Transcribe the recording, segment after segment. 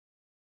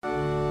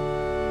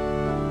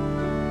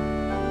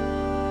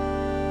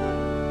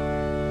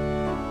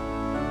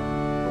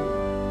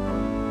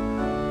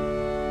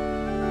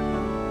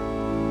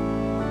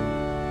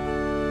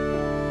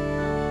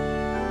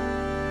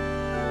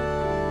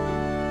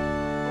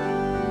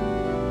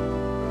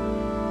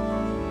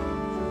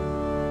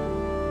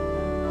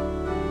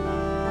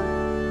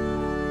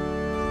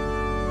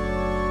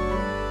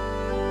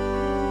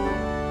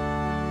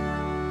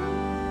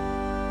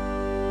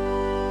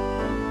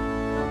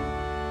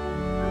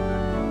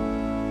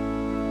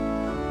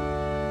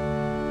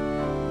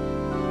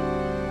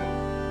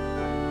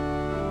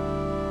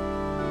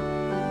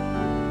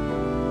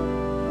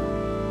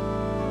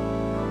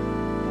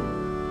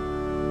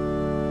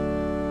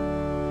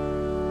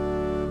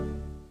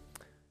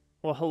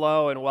Well,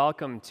 hello and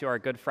welcome to our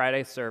Good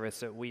Friday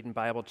service at Wheaton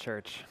Bible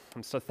Church.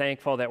 I'm so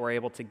thankful that we're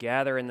able to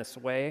gather in this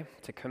way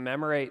to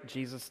commemorate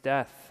Jesus'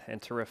 death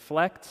and to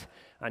reflect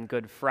on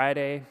Good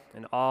Friday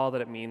and all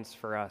that it means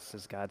for us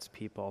as God's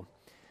people.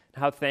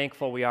 How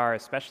thankful we are,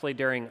 especially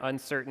during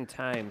uncertain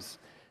times,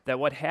 that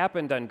what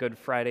happened on Good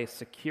Friday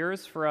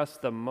secures for us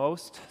the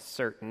most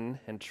certain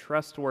and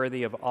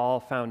trustworthy of all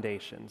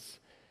foundations,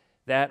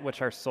 that which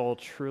our soul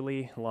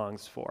truly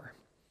longs for.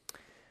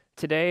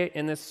 Today,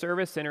 in this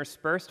service,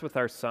 interspersed with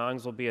our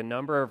songs, will be a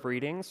number of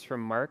readings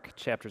from Mark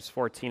chapters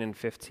 14 and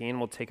 15.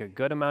 We'll take a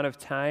good amount of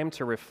time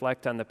to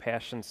reflect on the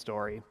Passion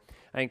story.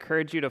 I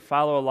encourage you to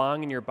follow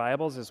along in your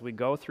Bibles as we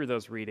go through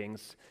those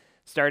readings,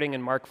 starting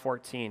in Mark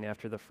 14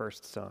 after the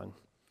first song.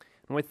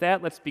 And with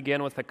that, let's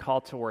begin with a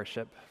call to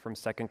worship from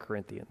 2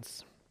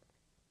 Corinthians.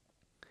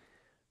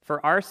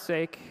 For our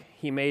sake,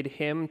 he made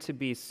him to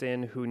be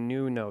sin who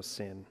knew no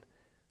sin,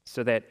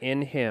 so that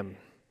in him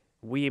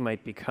we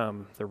might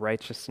become the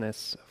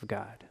righteousness of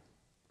God.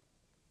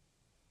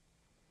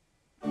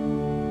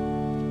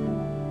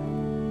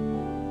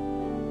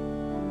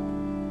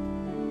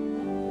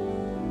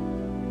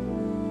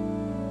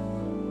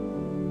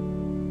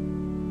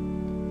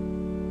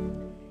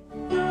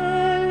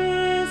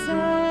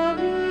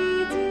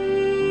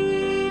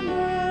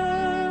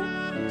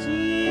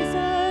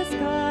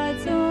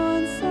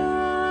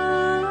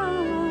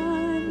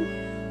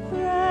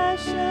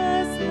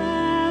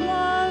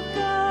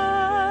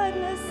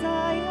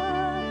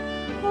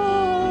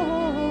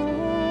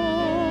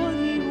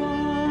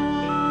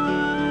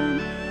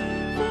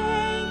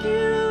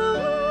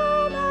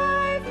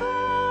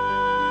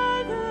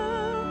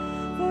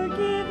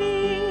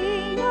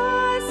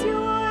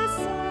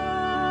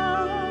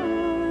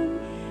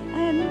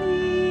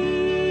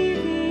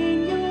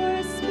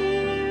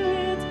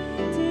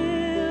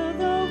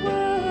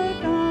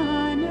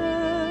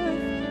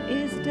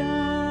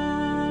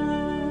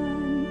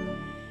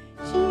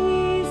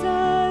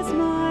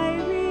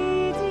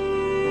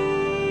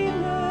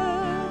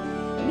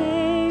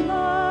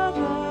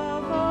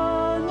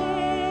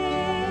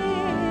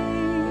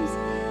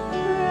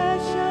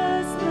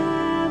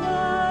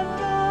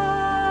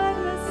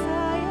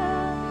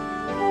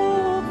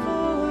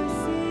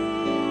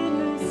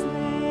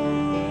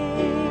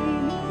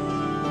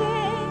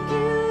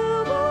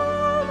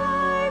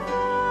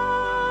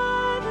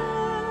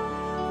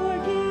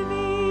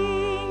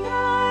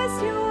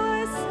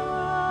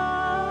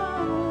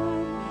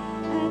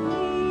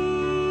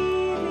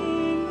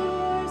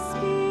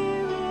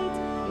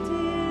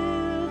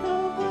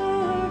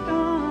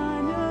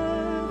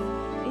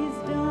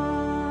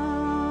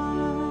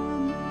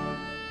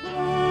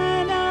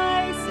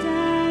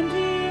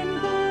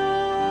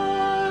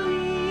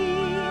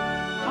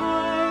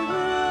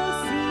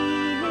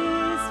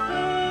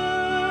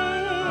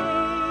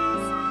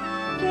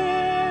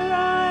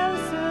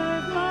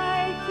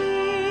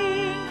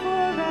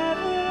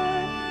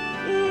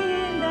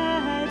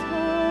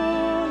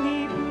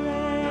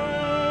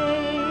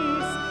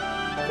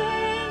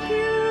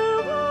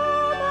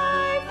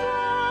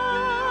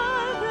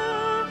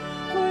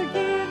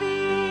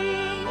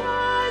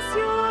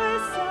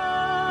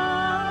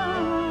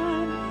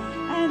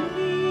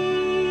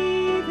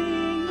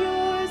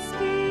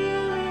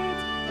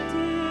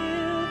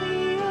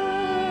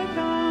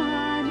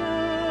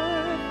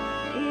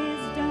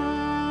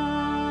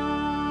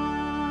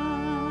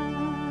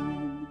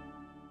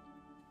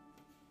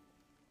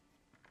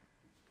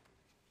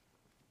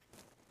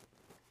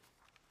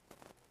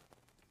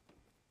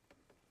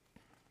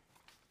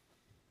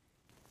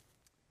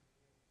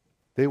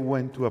 They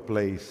went to a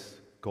place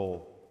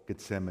called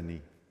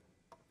Gethsemane.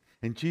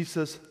 And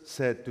Jesus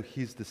said to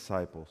his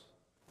disciples,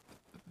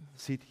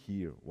 "Sit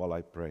here while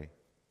I pray."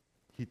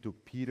 He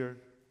took Peter,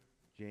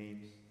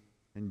 James,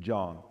 and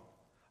John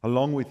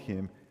along with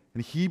him,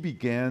 and he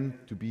began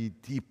to be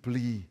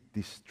deeply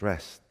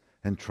distressed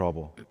and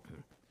troubled.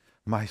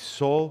 "My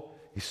soul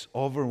is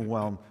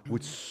overwhelmed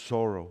with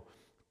sorrow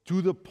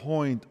to the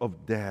point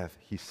of death,"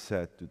 he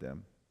said to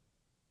them.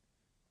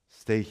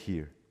 "Stay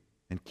here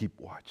and keep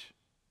watch."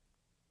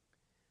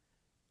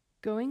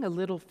 Going a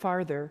little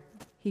farther,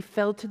 he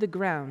fell to the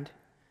ground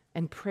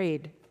and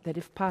prayed that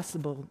if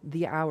possible,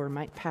 the hour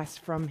might pass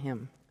from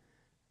him.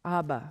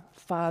 "Abba,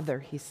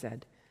 Father," he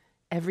said,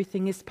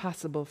 "everything is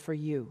possible for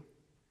you.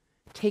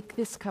 Take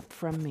this cup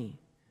from me,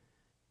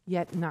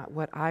 yet not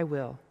what I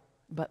will,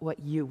 but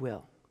what you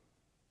will."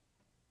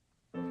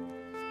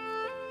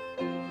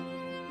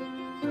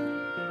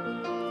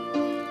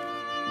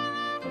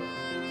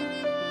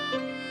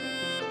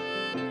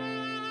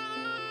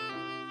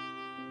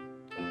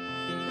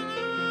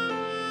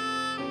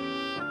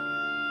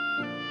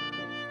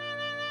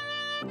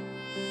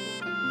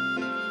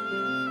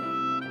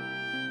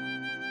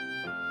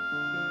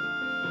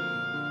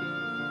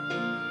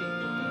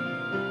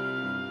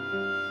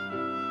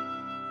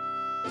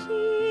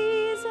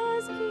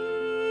 Jesus,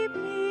 keep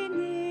me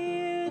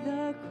near.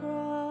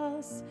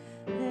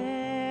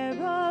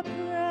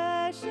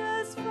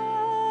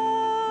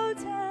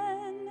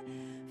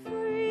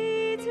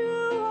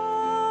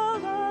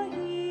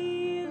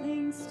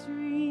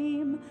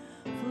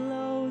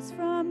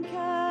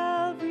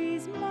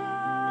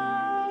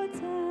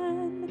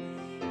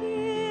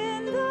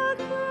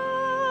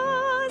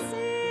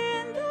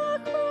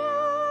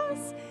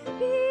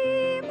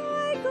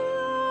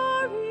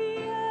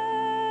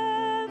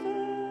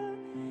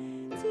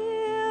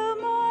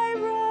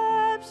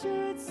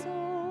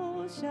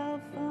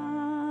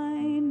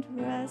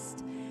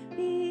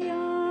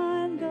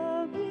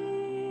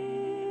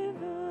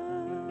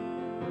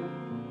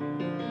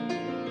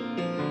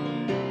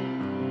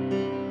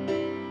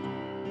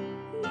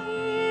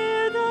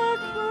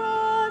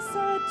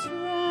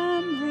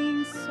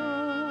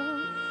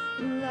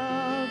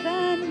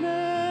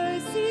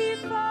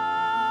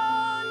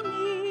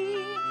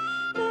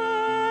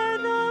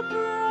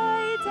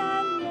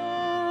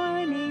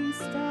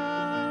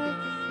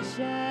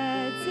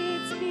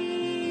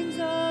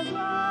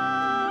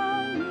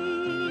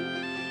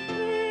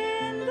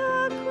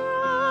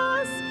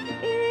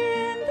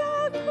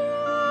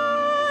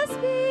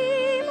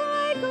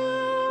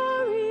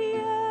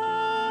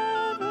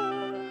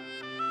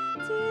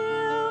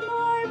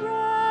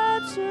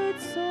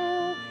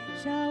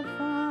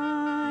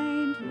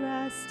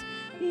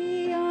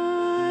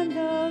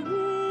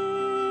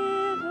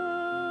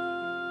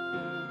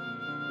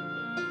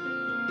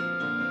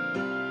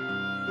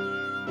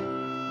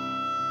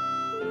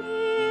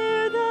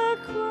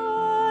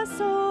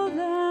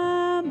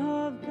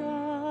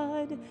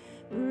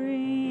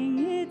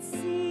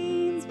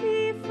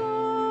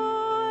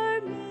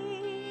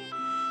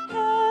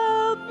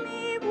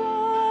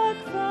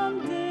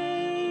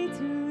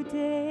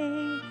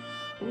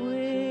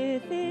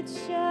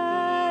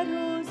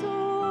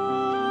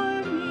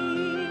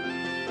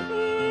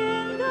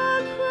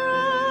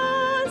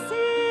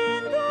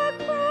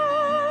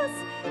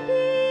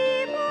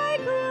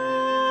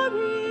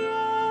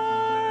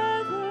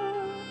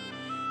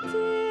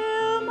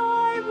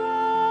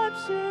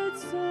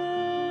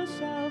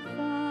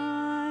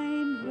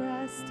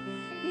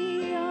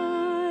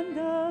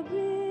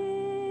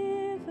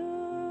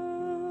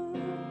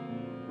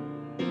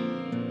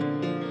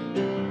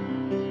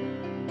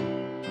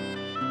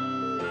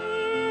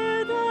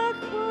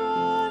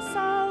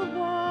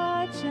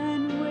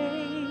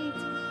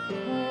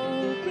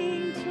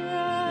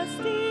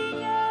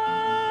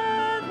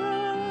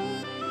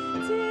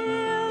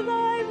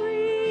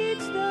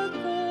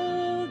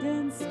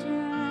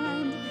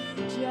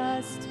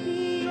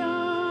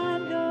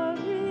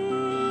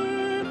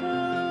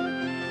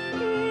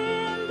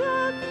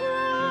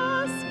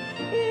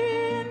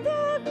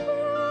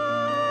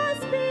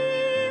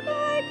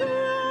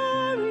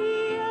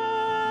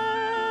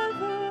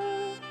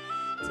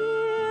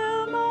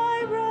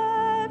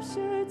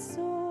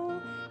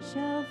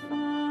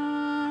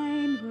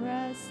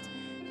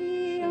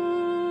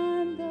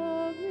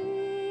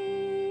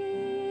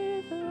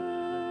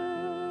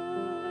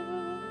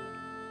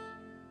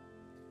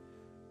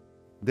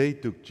 They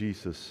took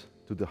Jesus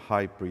to the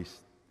high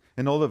priest,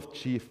 and all of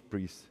chief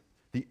priests,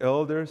 the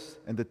elders,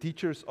 and the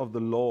teachers of the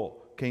law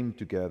came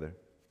together.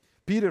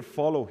 Peter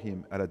followed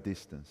him at a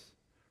distance,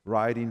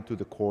 right into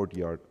the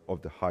courtyard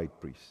of the high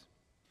priest.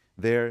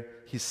 There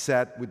he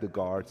sat with the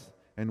guards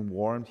and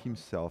warmed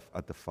himself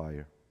at the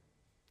fire.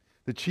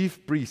 The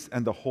chief priests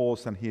and the whole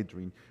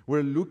Sanhedrin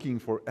were looking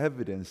for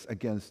evidence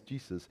against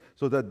Jesus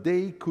so that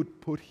they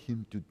could put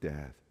him to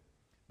death,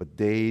 but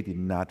they did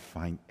not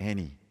find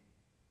any.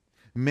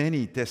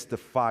 Many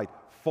testified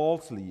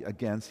falsely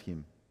against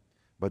him,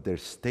 but their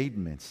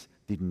statements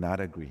did not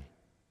agree.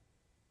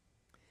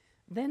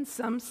 Then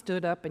some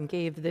stood up and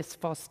gave this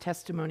false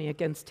testimony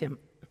against him.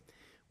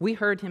 We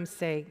heard him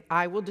say,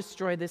 "I will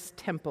destroy this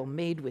temple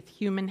made with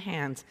human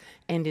hands,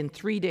 and in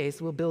 3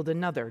 days will build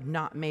another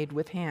not made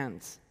with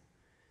hands."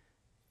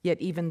 Yet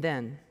even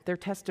then, their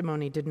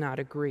testimony did not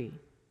agree.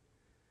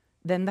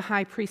 Then the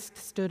high priest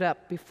stood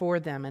up before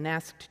them and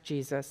asked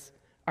Jesus,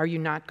 "Are you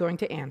not going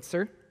to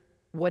answer?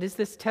 What is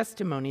this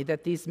testimony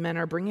that these men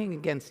are bringing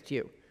against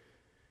you?"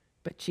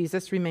 But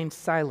Jesus remained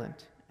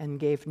silent and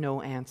gave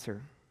no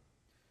answer.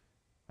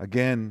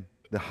 Again,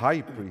 the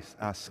high priest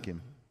asked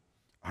him,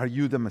 "Are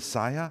you the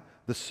Messiah,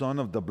 the Son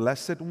of the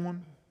Blessed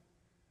One?"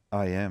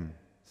 "I am,"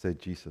 said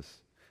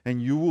Jesus.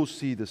 "And you will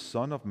see the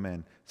Son of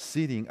Man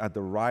sitting at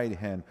the right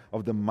hand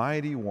of the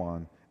Mighty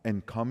One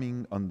and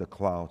coming on the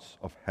clouds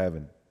of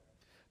heaven."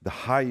 The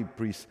high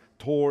priest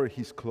tore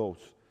his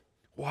clothes.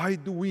 "Why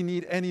do we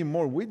need any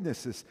more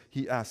witnesses?"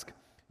 he asked.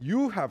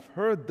 "You have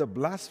heard the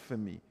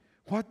blasphemy.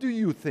 What do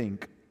you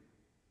think?"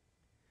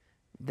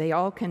 They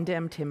all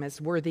condemned him as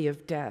worthy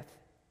of death.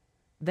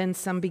 Then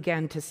some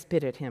began to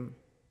spit at him.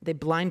 They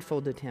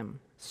blindfolded him,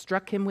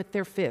 struck him with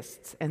their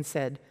fists, and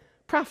said,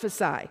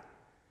 "Prophesy!"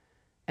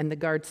 And the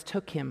guards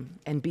took him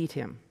and beat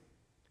him.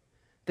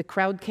 The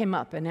crowd came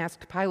up and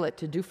asked Pilate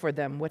to do for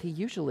them what he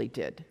usually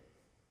did.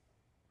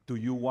 "Do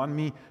you want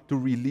me to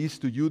release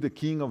to you the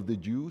King of the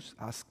Jews?"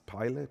 asked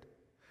Pilate,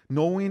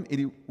 knowing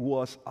it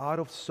was out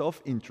of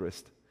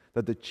self-interest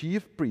that the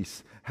chief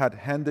priests had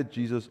handed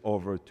Jesus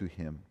over to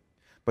him.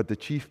 But the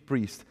chief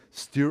priests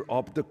stirred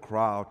up the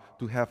crowd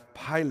to have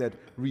Pilate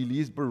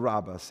release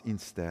Barabbas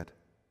instead.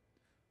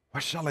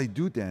 "What shall I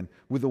do then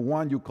with the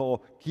one you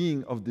call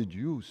King of the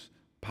Jews?"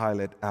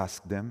 Pilate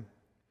asked them.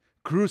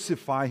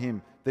 "Crucify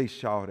him," they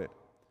shouted.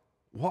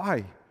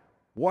 "Why?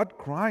 What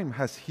crime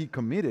has he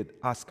committed?"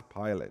 asked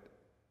Pilate.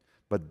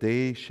 But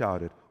they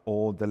shouted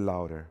all the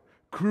louder,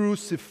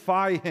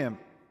 "Crucify him!"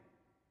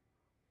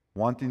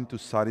 Wanting to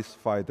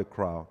satisfy the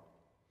crowd,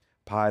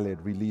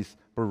 Pilate released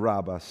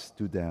Barabbas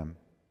to them.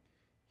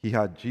 He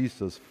had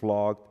Jesus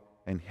flogged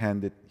and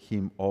handed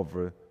him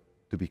over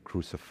to be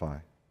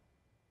crucified.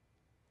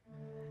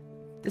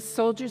 The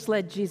soldiers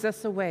led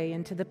Jesus away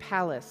into the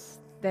palace,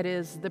 that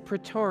is, the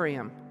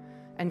praetorium,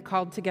 and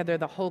called together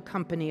the whole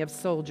company of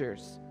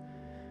soldiers.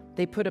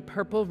 They put a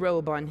purple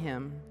robe on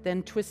him,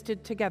 then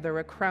twisted together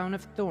a crown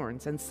of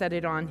thorns and set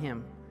it on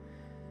him.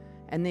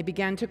 And they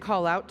began to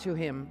call out to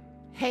him,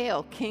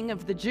 "Hail, King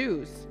of the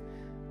Jews!"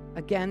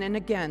 Again and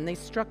again they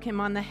struck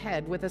him on the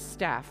head with a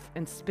staff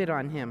and spit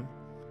on him.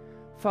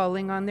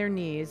 Falling on their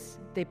knees,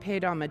 they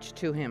paid homage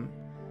to him.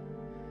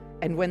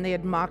 And when they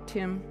had mocked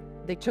him,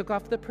 they took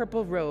off the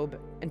purple robe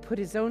and put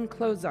his own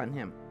clothes on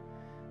him.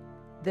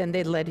 Then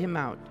they led him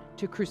out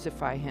to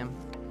crucify him.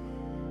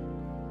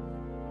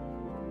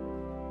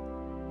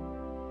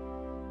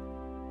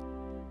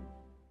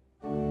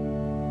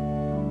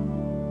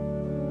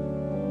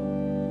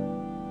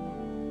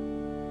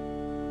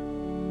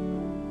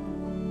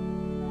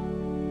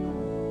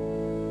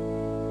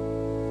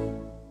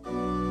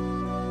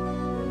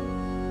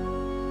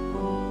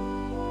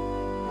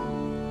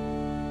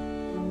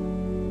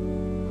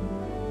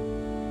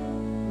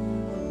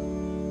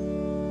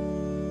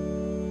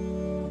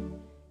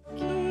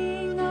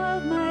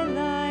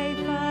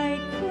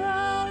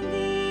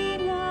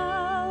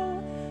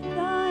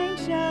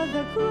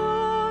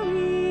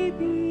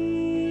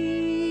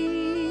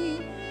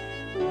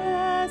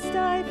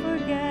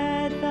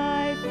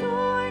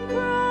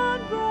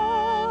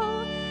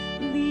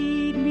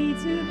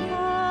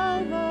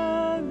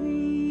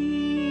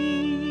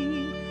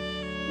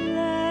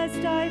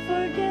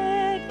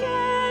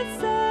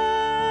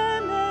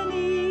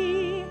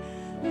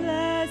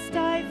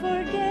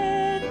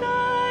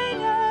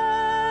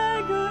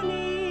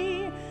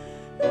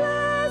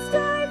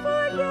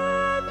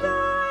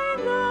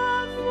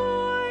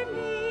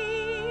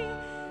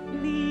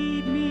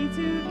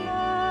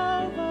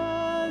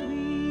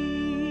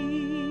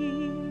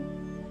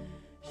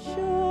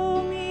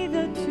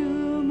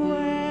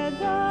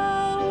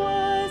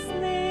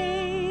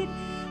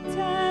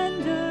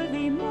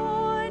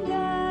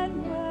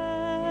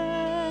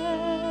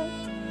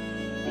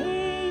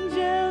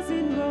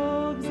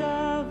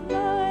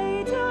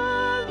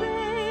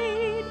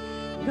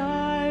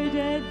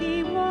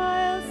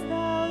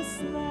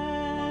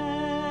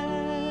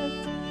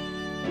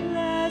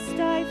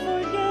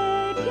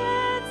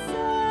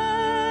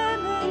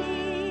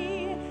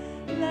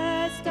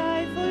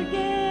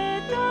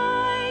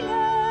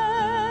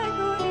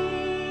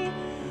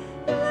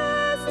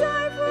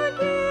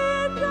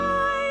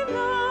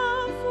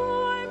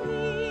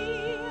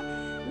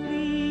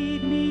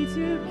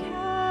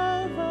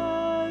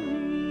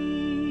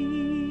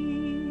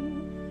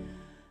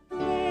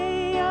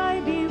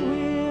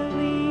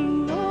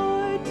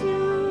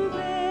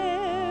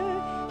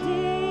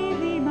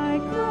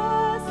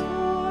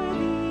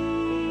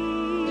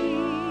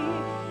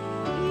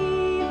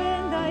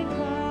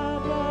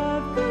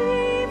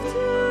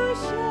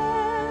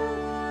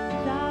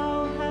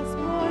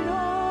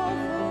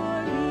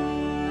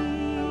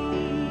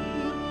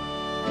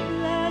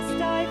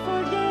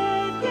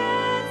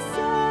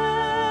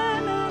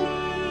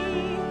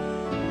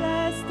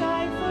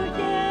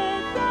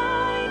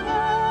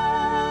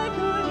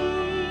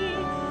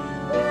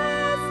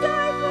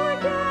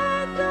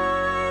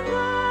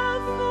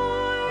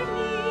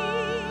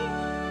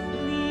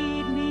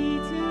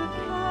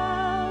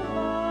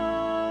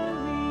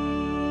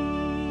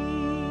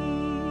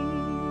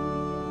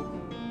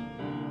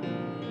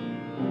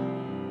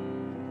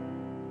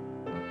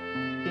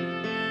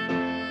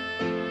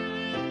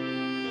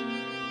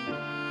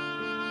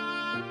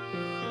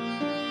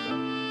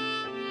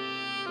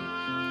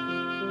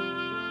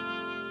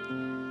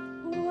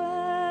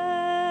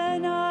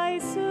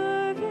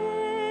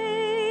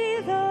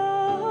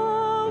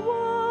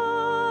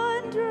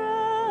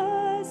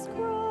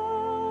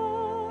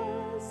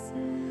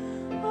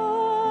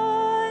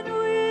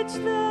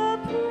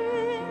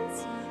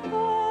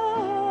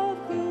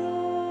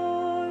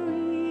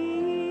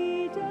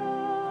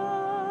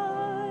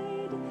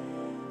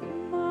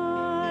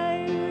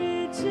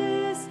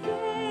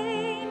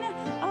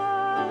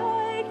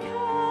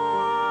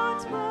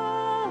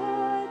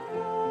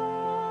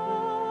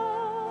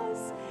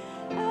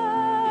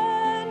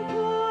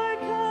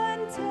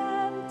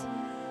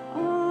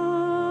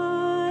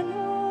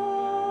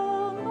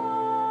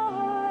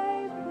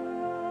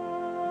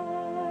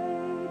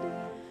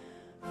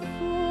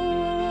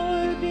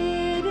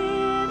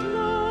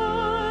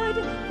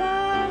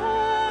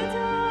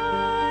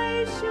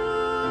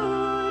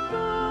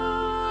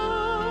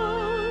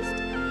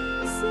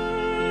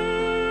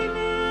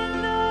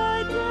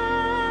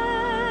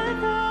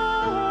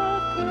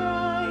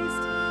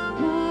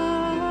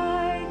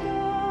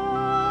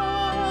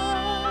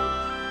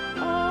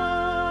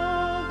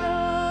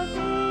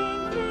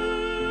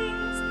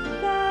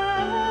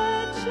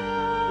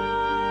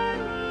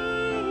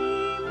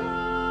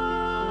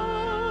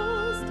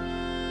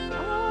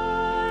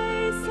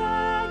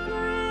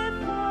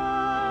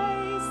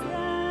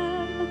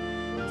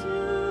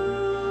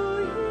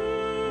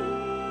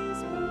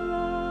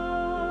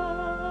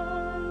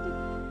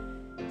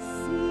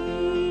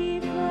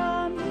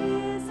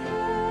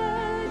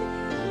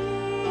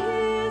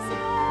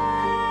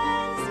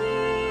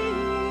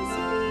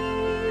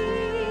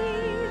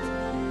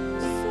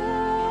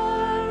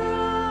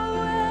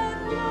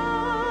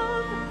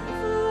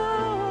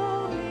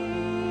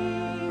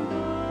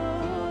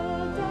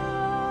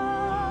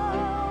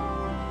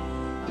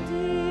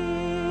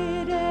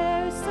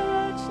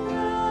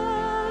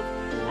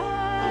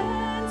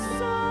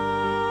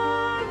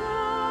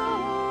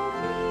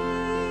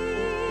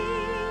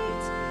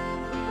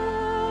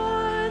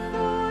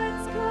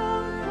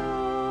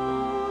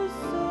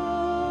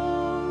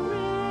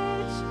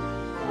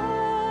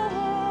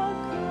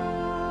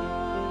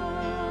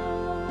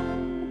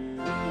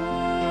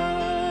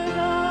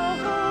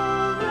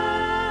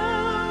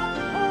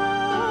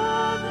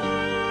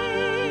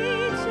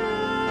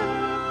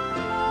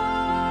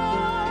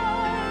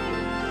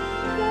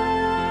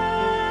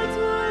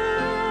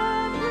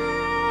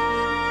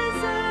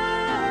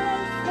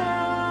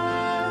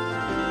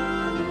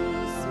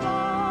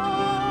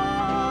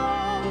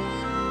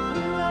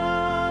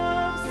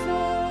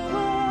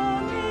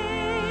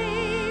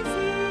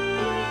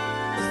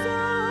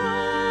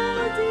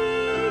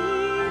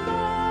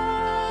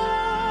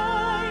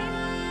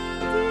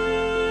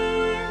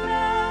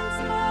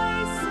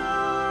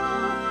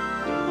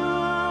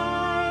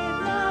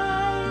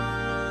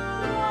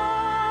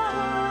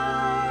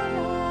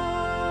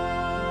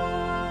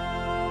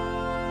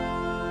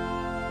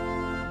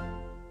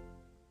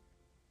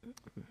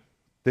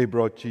 They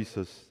brought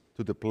Jesus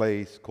to the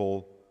place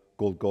called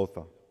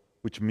Golgotha,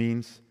 which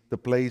means the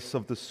place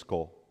of the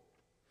skull.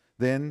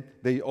 Then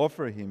they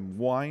offered him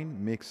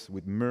wine mixed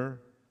with myrrh,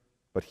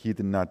 but he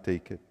did not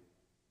take it.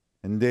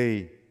 And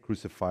they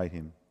crucified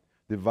him,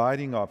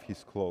 dividing up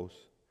his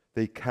clothes.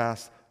 They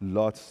cast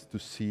lots to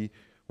see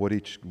what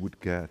each would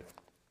get.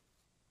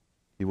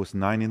 It was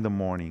 9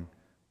 a.m.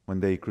 when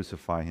they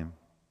crucified him.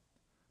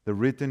 The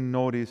written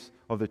notice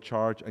of the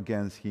charge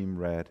against him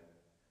read,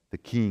 "The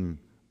King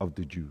of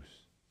the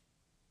Jews."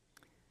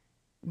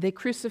 They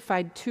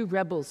crucified 2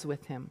 rebels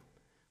with him,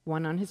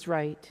 one on his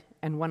right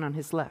and one on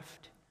his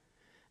left.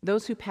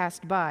 Those who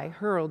passed by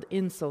hurled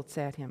insults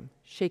at him,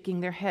 shaking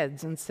their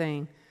heads and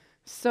saying,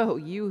 "So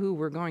you who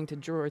were going to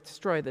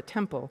destroy the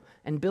temple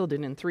and build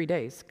it in 3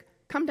 days,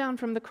 come down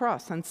from the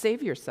cross and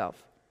save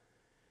yourself."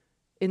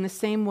 In the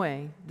same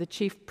way, the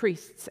chief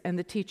priests and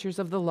the teachers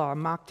of the law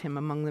mocked him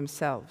among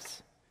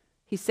themselves.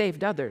 "He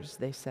saved others,"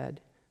 they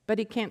said, "but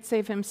he can't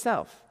save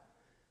himself.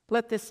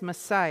 Let this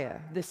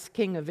Messiah, this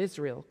King of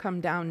Israel, come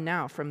down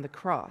now from the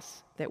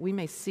cross, that we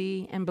may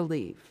see and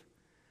believe."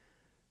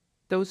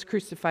 Those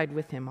crucified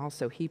with him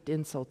also heaped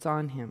insults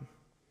on him.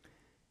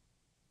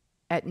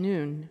 At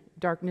noon,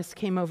 darkness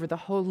came over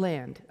the whole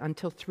land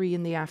until 3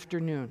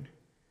 p.m.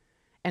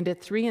 And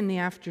at 3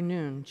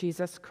 p.m,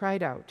 Jesus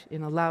cried out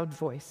in a loud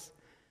voice,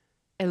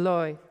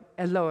 "Eloi,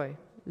 Eloi,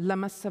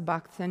 lama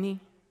sabachthani?"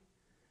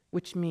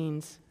 which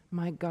means,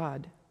 my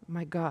God,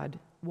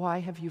 why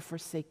have you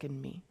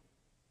forsaken me?"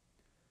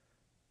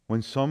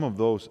 When some of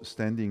those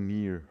standing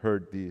near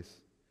heard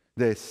this,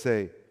 they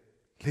say,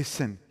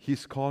 "Listen,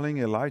 he's calling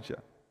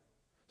Elijah."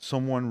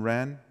 Someone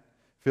ran,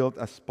 filled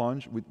a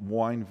sponge with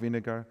wine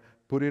vinegar,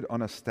 put it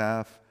on a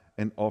staff,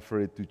 and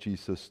offered it to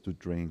Jesus to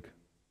drink.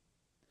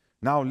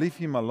 "Now leave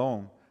him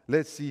alone.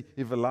 Let's see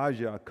if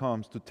Elijah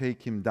comes to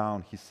take him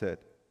down," he said.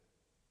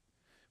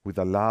 With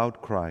a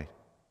loud cry,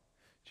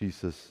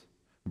 Jesus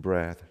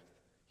breathed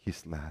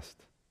his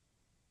last.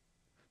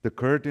 The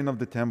curtain of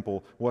the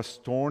temple was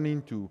torn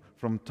in two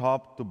from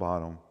top to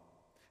bottom.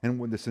 And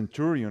when the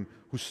centurion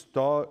who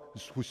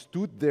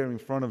stood there in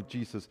front of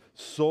Jesus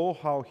saw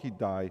how he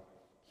died,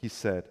 he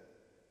said,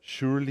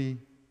 "Surely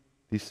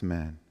this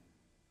man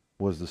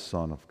was the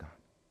Son of God."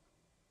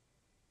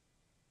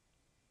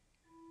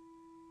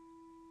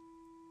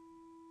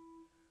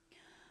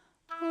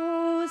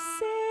 O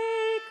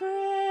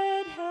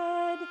sacred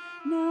head,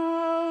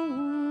 now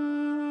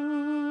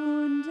wounded,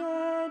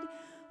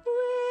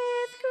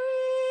 with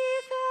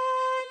grief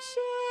and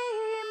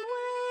shame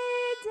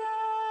weighed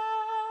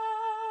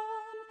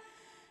down,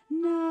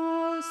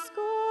 now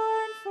scornfully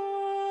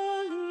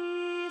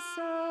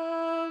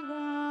surrounded,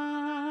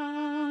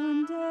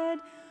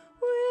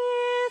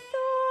 with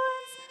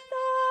thorns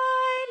thy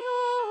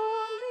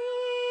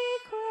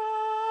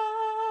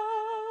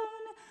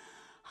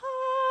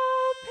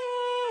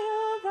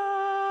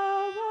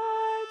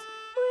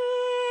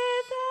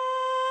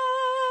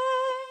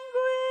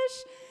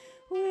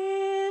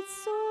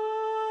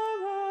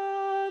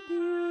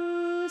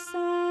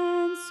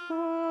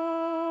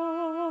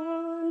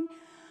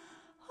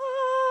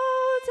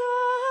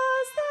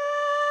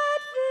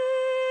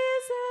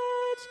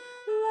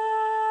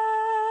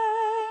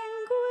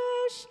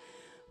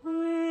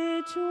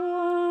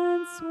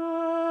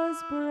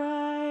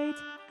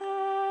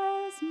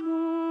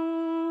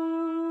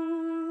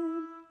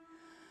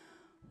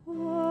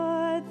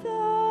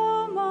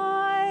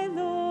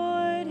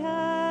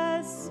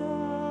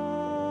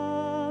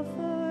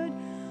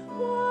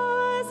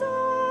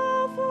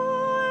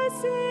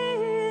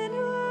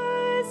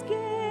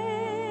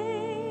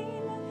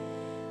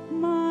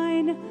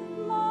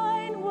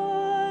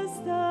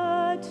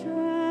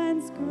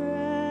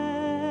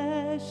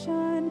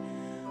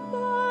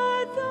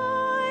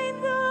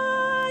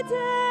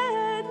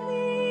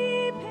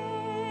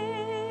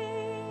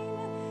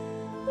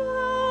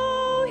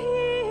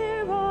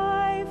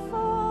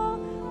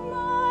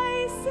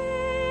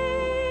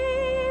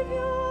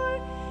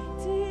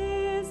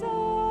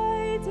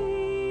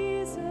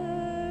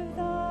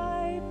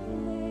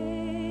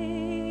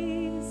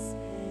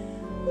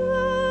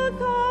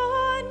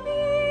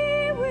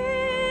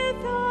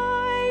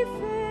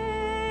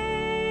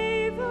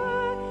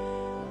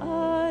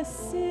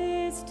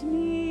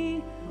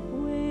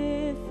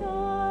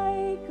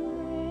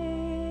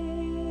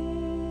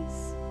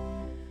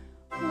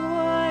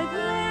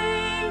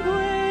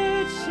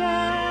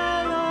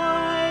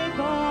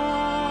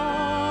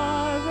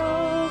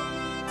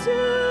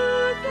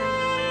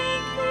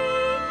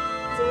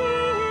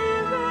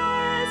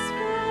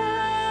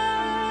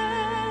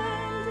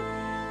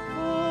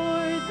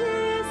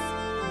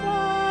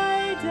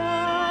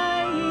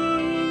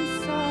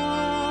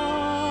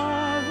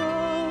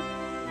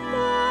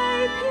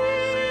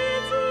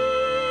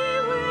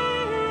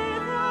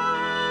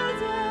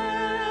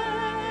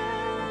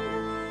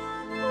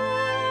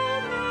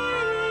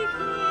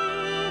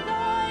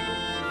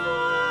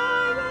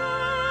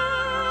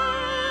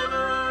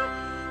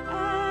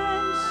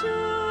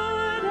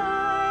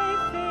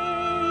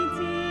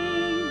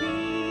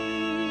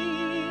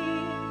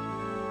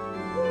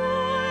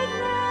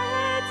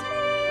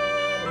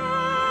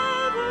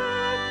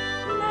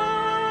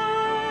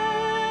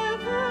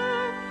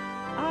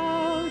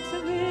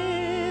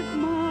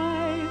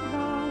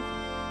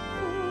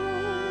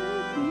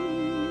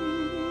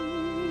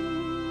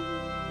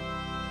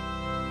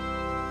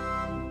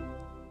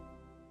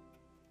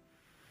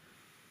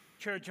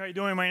Church, how are you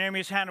doing? My name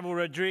is Hannibal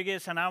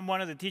Rodriguez, and I'm one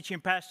of the teaching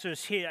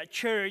pastors here at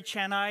church,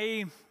 and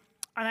I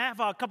have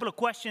a couple of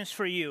questions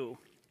for you.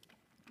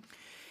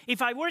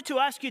 If I were to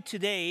ask you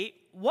today,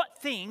 what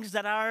things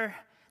that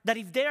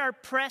if they are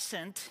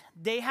present,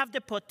 they have the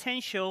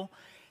potential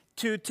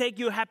to take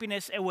your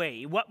happiness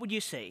away, what would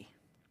you say?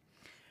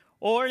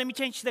 Or let me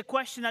change the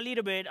question a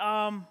little bit.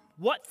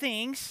 What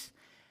things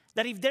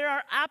that if they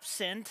are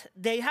absent,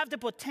 they have the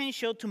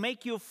potential to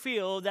make you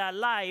feel that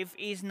life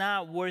is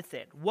not worth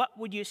it? What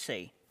would you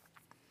say?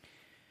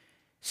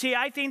 See,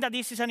 I think that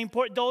this is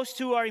those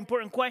two are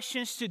important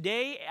questions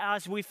today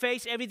as we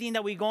face everything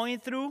that we're going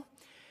through,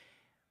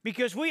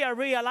 because we are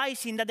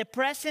realizing that the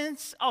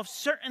presence of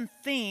certain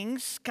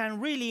things can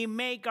really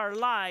make our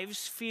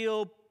lives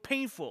feel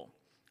painful.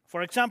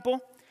 For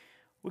example,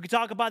 we could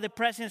talk about the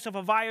presence of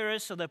a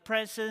virus or the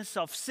presence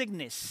of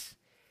sickness.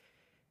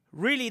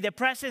 Really, the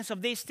presence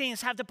of these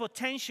things have the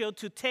potential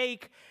to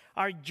take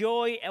our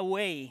joy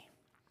away.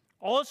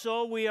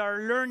 Also, we are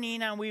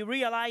learning and we're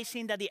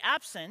realizing that the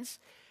absence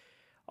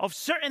of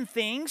certain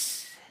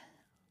things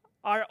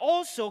are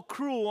also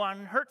cruel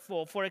and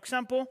hurtful. For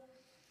example,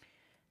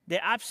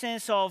 the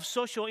absence of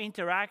social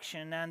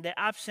interaction and the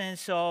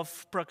absence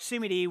of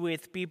proximity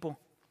with people.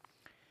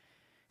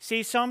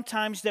 See,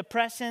 sometimes the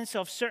presence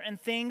of certain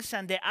things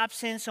and the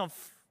absence of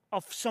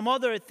some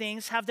other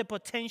things have the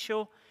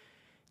potential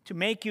to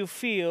make you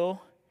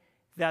feel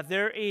that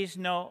there is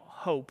no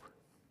hope.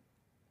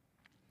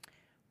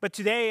 But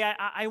today,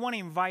 I want to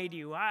invite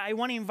you. I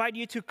want to invite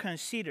you to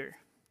consider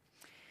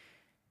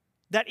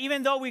that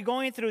even though we're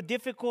going through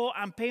difficult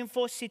and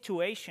painful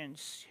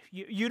situations,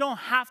 you don't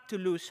have to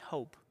lose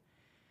hope.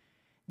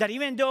 That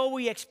even though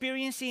we're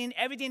experiencing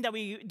everything that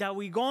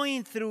we're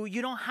going through,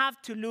 you don't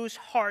have to lose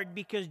heart,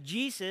 because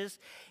Jesus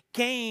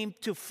came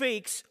to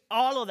fix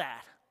all of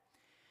that.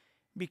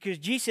 Because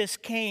Jesus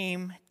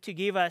came to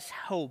give us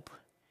hope.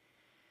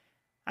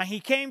 And he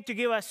came to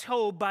give us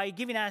hope by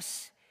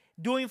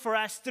doing for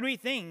us three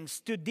things: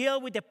 to deal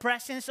with the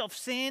presence of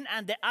sin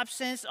and the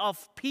absence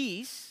of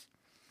peace,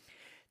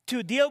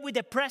 to deal with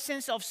the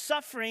presence of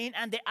suffering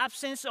and the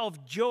absence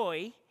of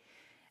joy,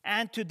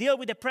 and to deal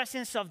with the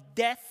presence of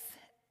death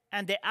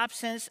and the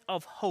absence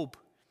of hope.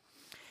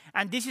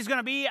 And this is going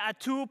to be a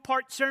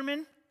two-part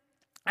sermon.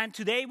 And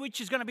today,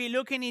 which is going to be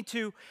looking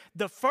into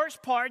the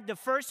first part, the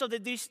first of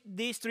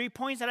these 3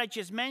 points that I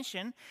just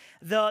mentioned,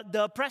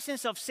 the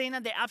presence of sin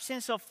and the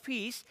absence of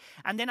peace.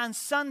 And then on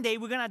Sunday,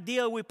 we're going to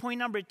deal with point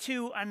number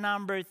 2 and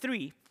number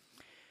 3.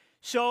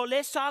 So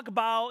let's talk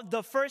about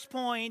the first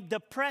point,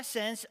 the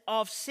presence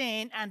of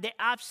sin and the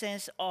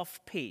absence of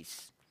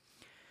peace.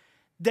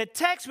 The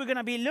text we're going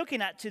to be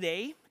looking at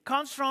today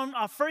comes from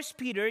 1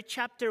 Peter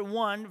chapter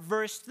 1,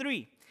 verse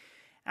 3.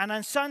 And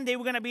on Sunday,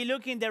 we're going to be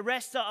looking at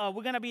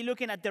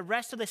the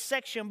rest of the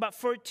section. But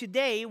for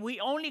today,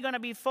 we're only going to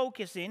be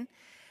focusing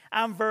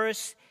on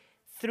verse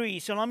 3.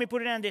 So let me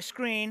put it on the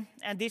screen.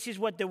 And this is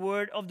what the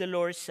word of the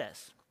Lord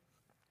says.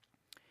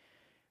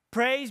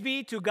 Praise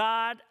be to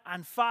God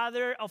and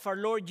Father of our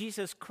Lord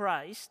Jesus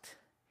Christ.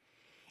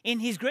 In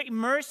his great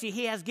mercy,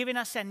 he has given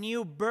us a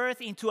new birth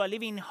into a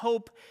living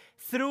hope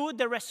through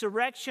the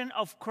resurrection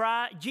of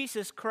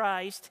Jesus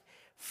Christ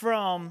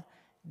from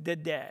the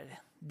dead.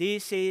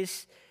 This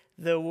is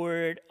the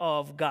word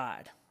of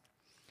God.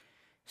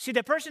 See,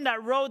 the person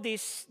that wrote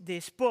this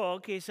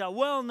book is a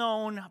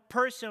well-known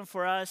person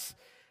for us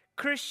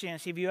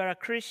Christians, if you are a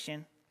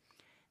Christian.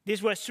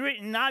 This was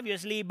written,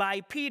 obviously, by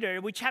Peter,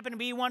 which happened to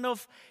be one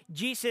of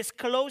Jesus'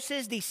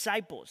 closest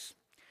disciples.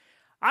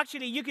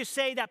 Actually, you could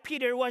say that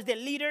Peter was the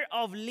leader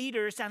of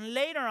leaders, and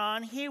later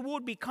on, he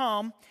would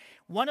become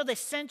one of the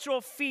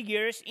central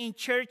figures in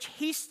church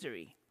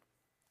history.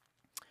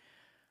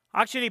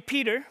 Actually,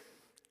 Peter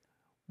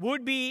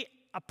would be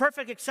a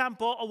perfect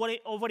example of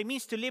what it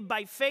means to live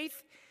by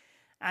faith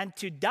and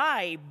to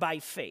die by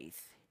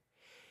faith.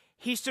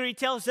 History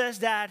tells us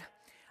that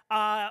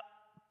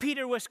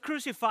Peter was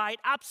crucified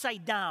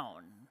upside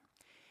down.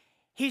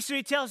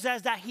 History tells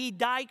us that he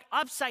died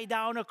upside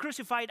down or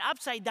crucified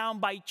upside down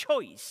by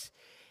choice,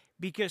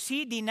 because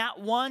he did not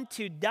want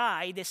to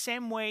die the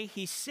same way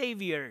his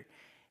Savior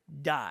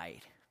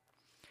died.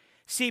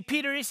 See,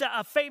 Peter is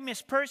a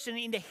famous person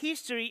in the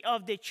history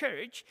of the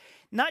church,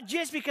 not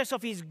just because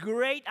of his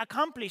great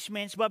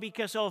accomplishments, but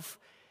because of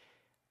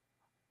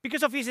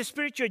his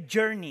spiritual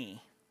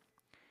journey.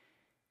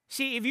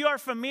 See, if you are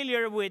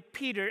familiar with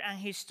Peter and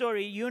his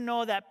story, you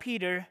know that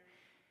Peter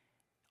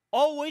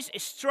always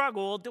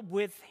struggled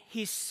with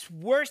his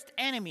worst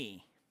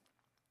enemy,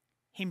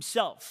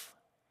 himself.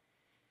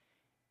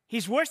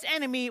 His worst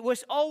enemy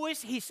was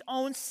always his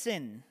own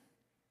sin,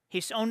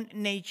 his own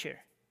nature.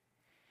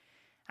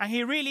 And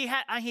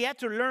he had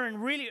to learn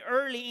really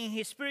early in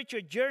his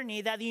spiritual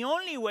journey that the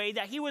only way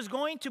that he was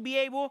going to be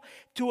able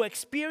to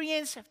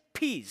experience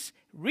peace,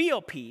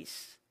 real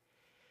peace,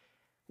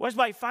 was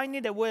by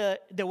finding the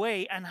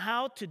way and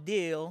how to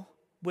deal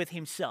with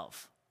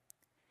himself,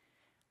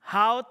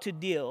 how to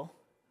deal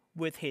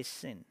with his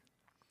sin.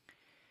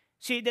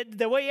 See,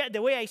 the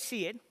way I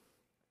see it,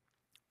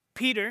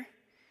 Peter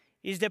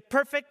is the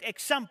perfect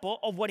example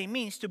of what it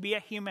means to be a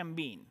human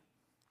being.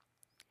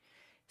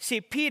 See,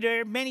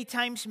 Peter many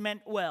times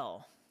meant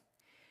well,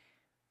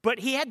 but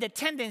he had the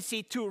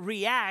tendency to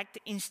react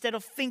instead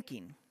of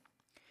thinking.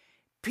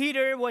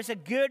 Peter was a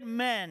good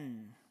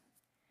man,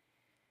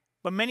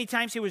 but many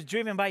times he was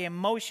driven by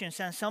emotions,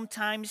 and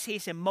sometimes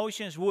his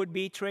emotions would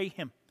betray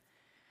him.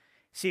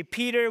 See,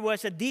 Peter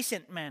was a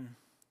decent man,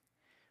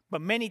 but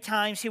many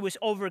times he was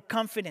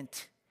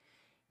overconfident.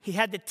 He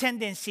had the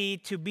tendency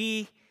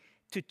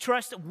to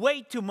trust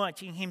way too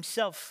much in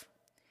himself.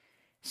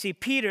 See,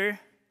 Peter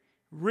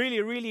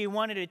really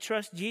wanted to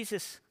trust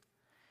Jesus,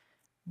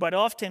 but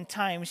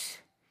oftentimes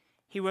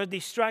he was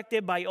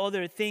distracted by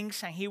other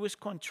things and he was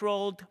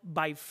controlled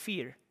by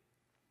fear.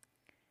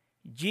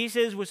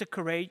 Peter was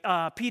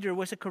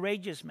a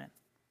courageous man,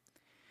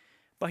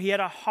 but he had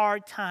a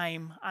hard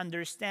time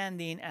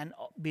understanding and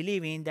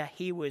believing that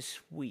he was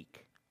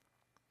weak.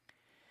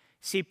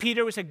 See,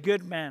 Peter was a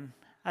good man,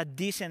 a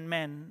decent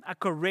man, a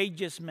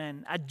courageous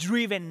man, a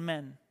driven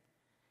man.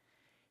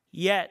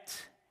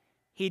 Yet,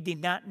 he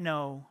did not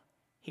know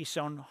his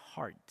own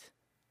heart.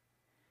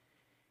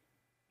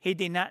 He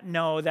did not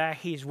know that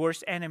his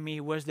worst enemy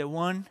was the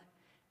one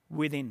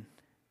within.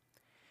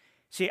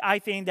 See, I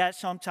think that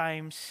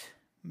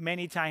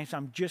many times,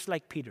 I'm just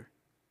like Peter,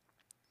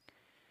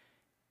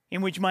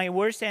 in which my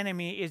worst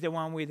enemy is the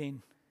one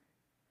within.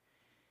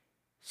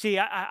 See,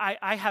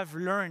 I have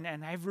learned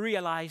and I've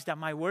realized that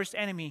my worst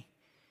enemy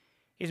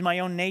is my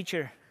own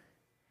nature,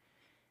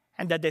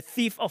 and that the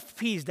thief of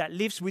peace that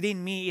lives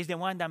within me is the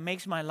one that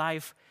makes my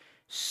life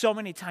so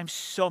many times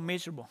so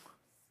miserable.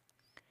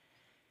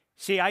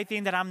 See, I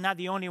think that I'm not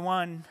the only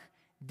one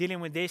dealing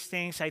with these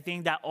things. I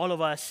think that all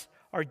of us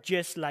are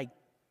just like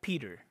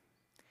Peter.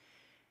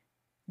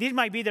 This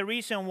might be the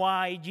reason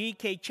why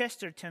G.K.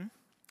 Chesterton,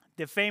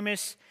 the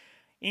famous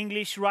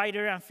English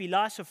writer and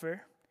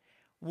philosopher,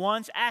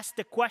 once asked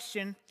the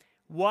question,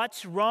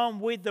 "What's wrong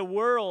with the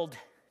world?"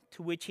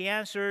 To which he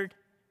answered,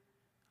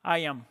 I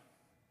am.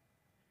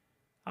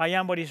 I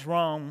am what is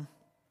wrong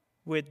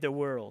with the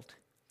world.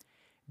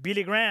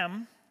 Billy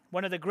Graham,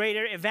 one of the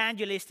greater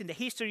evangelists in the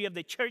history of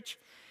the church,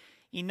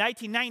 in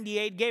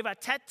 1998 gave a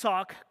TED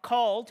Talk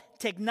called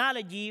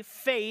Technology,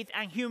 Faith,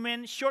 and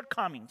Human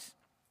Shortcomings.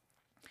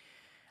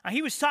 And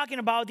he was talking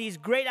about these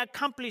great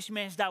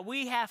accomplishments that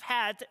we have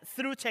had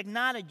through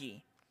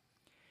technology.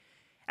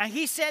 And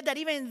he said that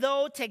even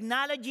though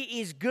technology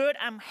is good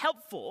and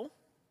helpful,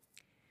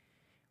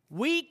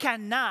 we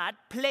cannot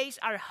place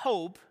our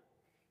hope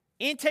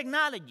in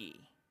technology.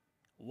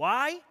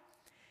 Why?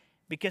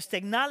 Because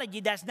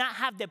technology does not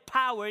have the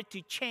power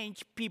to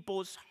change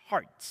people's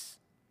hearts.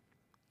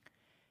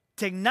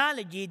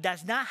 Technology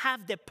does not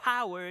have the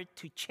power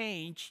to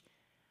change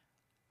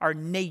our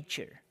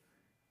nature.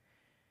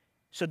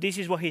 So this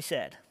is what he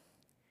said.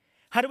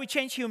 How do we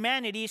change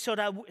humanity so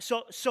that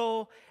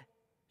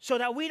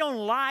we don't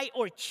lie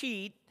or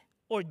cheat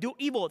or do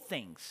evil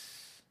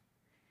things?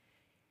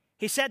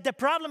 He said the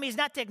problem is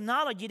not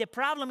technology, the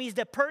problem is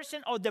the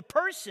person or the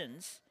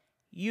persons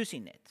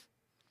using it.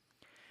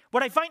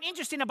 What I find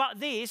interesting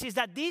about this is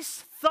that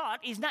this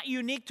thought is not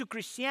unique to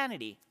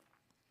Christianity.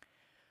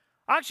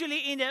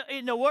 Actually,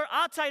 in the world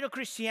outside of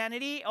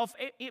Christianity,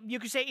 you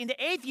could say in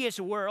the atheist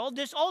world,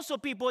 there's also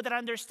people that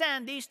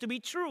understand this to be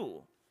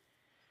true.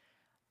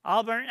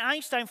 Albert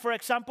Einstein, for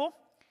example,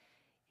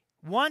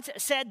 once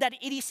said that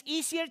it is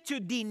easier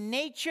to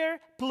denature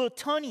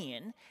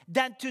plutonium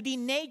than to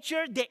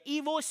denature the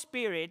evil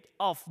spirit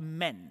of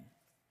men.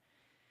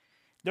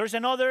 There's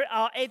another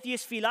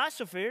atheist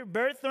philosopher,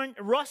 Bertrand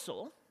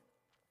Russell,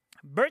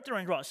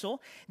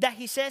 that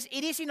he says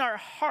it is in our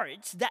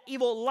hearts that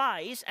evil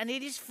lies, and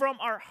it is from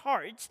our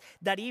hearts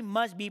that it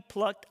must be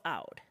plucked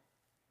out.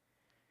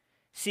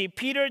 See,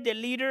 Peter the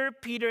leader,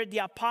 Peter the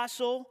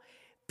apostle,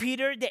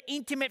 Peter the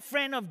intimate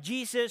friend of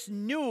Jesus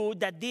knew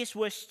that this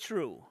was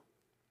true.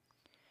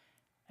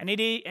 And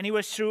it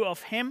was true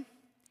of him,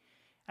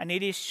 and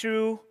it is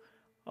true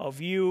of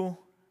you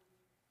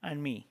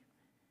and me.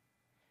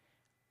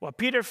 What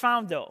Peter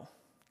found, though,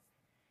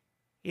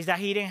 is that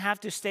he didn't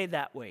have to stay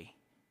that way.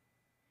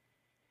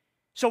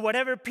 So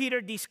whatever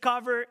Peter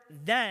discovered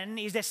then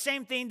is the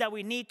same thing that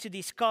we need to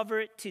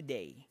discover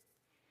today.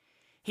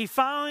 He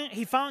found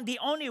the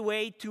only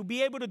way to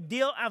be able to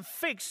deal and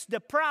fix the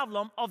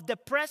problem of the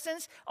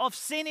presence of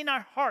sin in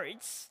our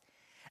hearts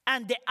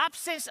and the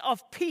absence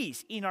of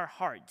peace in our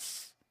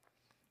hearts.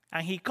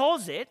 And he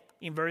calls it,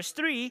 in verse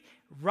 3,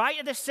 right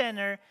at the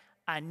center,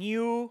 a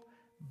new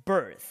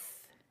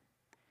birth.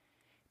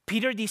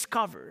 Peter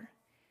discovered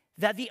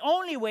that the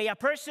only way a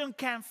person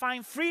can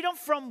find freedom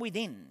from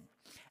within,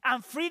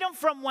 and freedom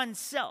from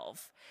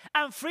oneself,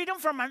 and freedom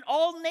from our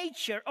own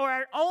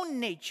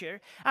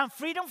nature, and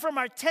freedom from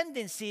our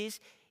tendencies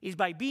is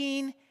by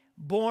being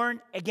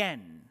born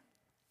again,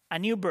 a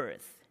new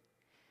birth.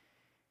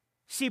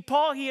 See,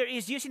 Paul here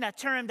is using a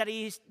term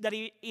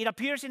it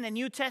appears in the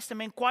New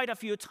Testament quite a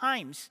few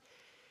times.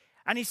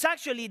 And it's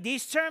actually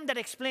this term that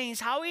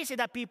explains how is it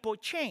that people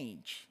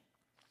change.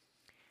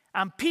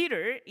 And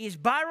Peter is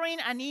borrowing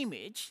an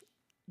image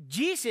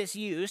Jesus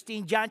used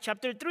in John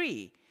chapter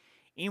 3,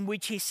 in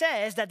which he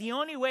says that the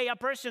only way a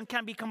person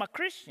can become a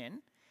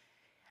Christian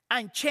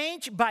and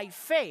change by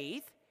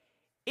faith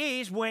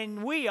is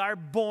when we are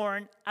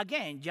born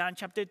again. John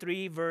chapter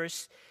 3,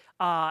 verse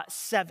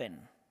 7.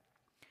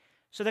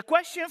 So the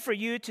question for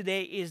you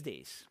today is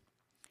this.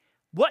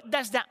 What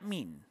does that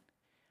mean?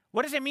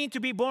 What does it mean to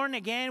be born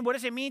again? What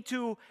does it mean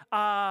to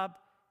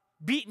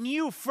be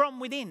new from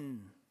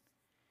within?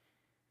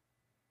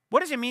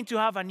 What does it mean to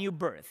have a new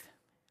birth?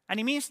 And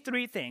it means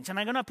three things. And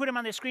I'm going to put them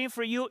on the screen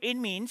for you. It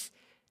means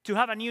to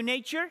have a new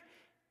nature,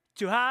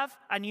 to have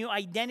a new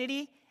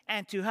identity,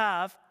 and to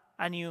have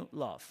a new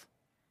love.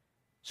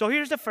 So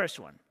here's the first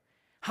one.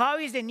 How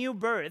is the new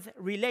birth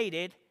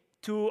related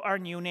to our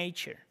new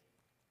nature?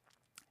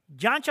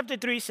 John chapter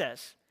 3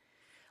 says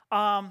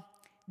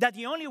that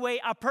the only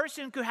way a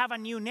person could have a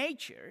new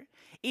nature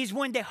is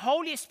when the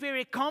Holy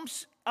Spirit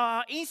comes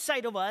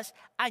inside of us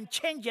and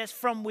changes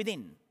from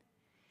within.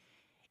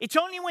 It's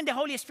only when the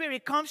Holy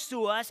Spirit comes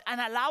to us and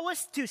allows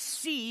us to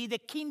see the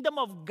kingdom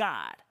of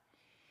God.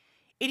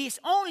 It is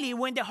only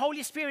when the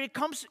Holy Spirit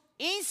comes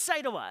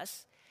inside of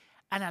us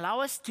and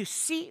allows us to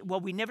see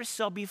what we never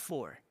saw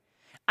before,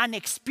 and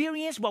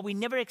experience what we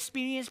never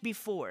experienced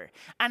before,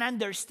 and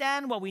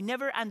understand what we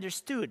never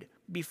understood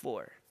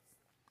before.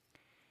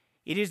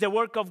 It is the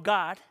work of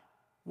God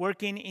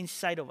working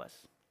inside of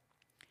us.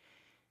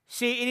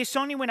 See, it is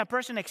only when a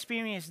person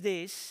experiences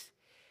this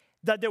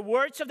that the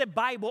words of the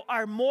Bible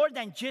are more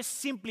than just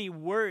simply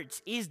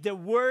words. It's the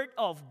word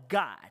of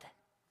God.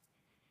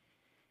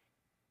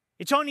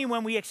 It's only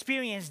when we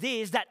experience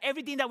this that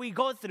everything that we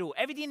go through,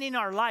 everything in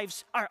our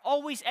lives are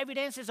always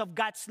evidences of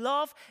God's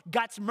love,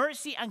 God's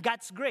mercy, and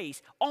God's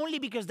grace, only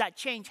because that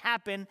change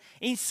happened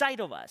inside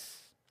of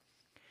us.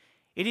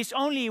 It is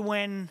only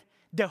when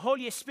the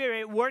Holy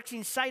Spirit works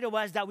inside of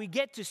us that we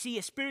get to see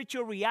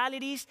spiritual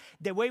realities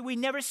the way we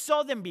never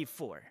saw them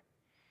before.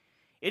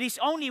 It is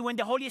only when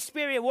the Holy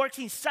Spirit works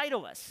inside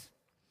of us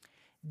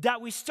that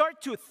we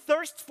start to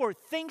thirst for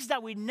things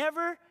that we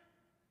never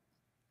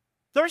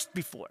thirst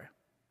before.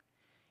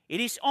 It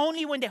is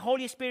only when the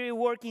Holy Spirit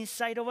works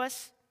inside of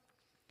us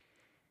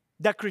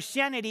that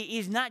Christianity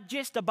is not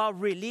just about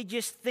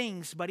religious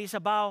things, but it's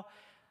about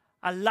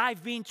a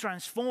life being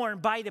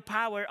transformed by the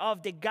power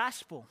of the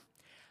gospel.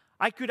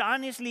 I could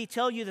honestly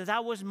tell you that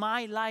that was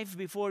my life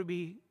before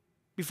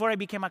I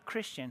became a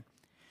Christian.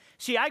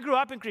 See, I grew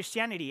up in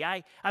Christianity.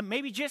 I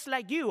maybe just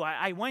like you.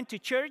 I went to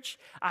church.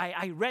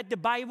 I read the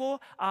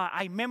Bible.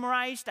 I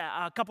memorized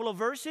a couple of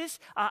verses.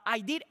 I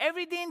did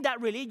everything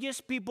that religious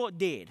people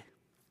did.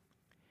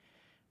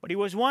 But it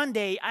was one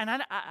day,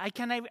 and I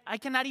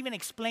cannot even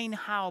explain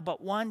how,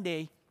 but one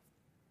day,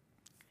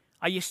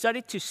 I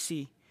started to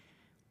see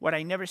what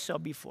I never saw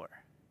before.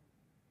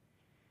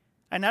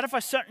 And out of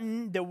a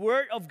sudden, the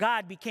Word of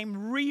God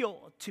became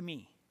real to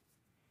me.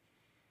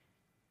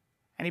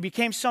 And it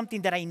became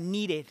something that I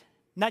needed,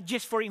 not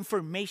just for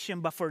information,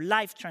 but for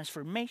life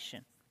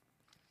transformation.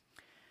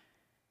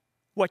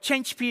 What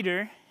changed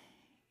Peter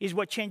is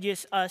what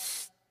changes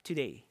us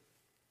today.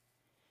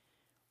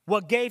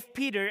 What gave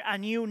Peter a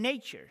new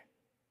nature,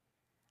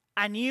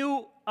 a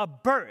new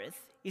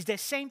birth, is the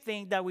same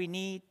thing that we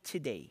need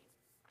today.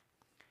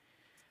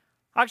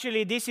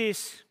 Actually, this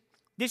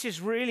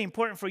is really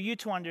important for you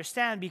to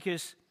understand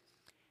because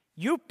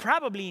you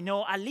probably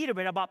know a little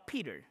bit about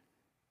Peter.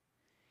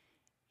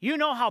 You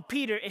know how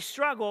Peter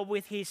struggled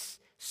with his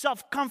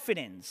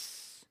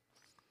self-confidence.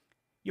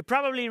 You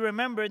probably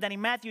remember that in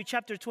Matthew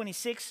chapter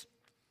 26,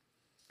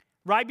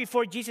 right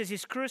before Jesus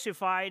is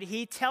crucified,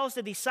 he tells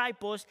the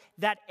disciples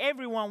that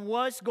everyone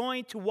was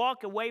going to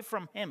walk away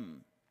from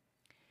him.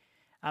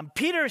 And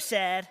Peter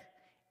said,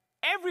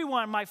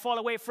 "Everyone might fall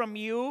away from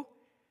you,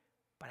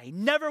 but I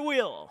never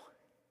will."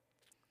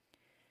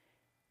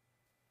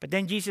 But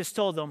then Jesus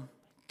told them,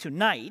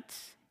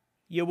 "Tonight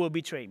you will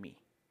betray me."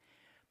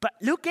 But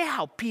look at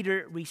how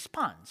Peter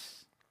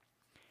responds.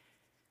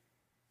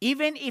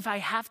 "Even if I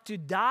have to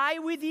die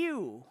with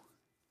you,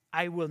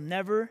 I will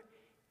never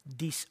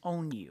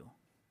disown you."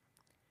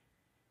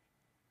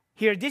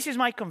 Here, this is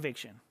my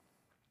conviction,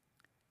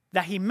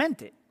 that he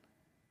meant it.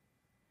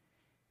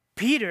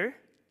 Peter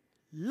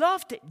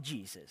loved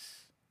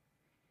Jesus.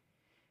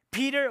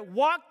 Peter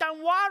walked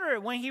on water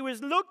when he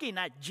was looking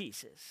at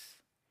Jesus.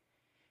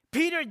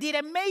 Peter did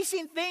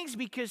amazing things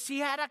because he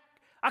had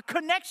a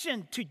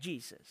connection to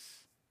Jesus.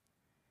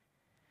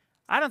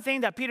 I don't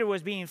think that Peter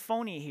was being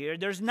phony here.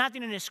 There's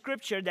nothing in the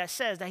scripture that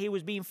says that he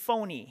was being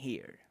phony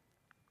here.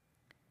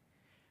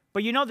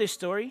 But you know this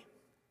story.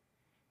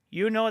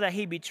 You know that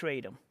he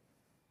betrayed him.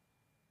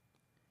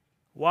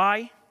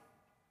 Why?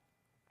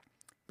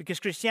 Because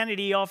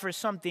Christianity offers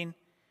something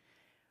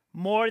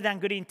more than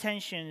good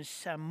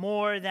intentions,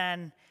 more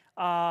than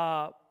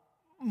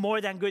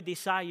good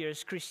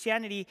desires.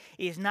 Christianity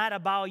is not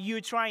about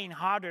you trying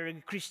harder.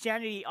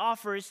 Christianity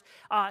offers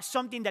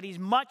something that is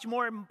much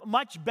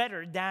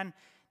better than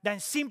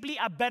simply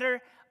a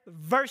better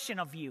version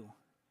of you.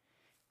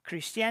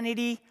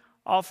 Christianity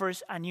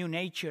offers a new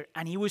nature.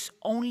 And it was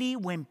only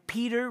when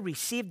Peter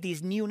received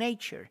this new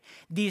nature,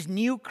 this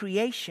new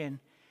creation,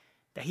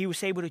 that he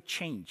was able to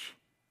change.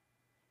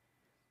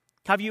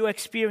 Have you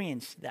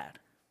experienced that?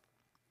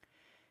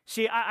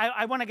 See,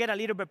 I want to get a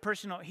little bit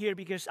personal here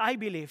because I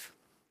believe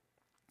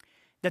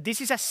that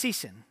this is a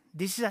season,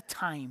 this is a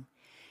time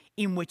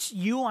in which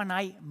you and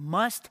I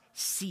must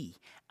see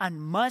and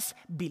must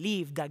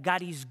believe that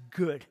God is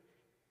good,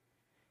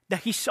 that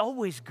He's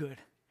always good.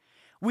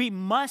 We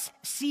must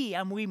see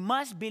and we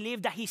must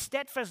believe that His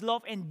steadfast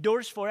love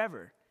endures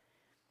forever.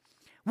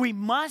 We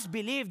must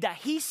believe that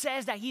He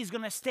says that He's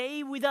going to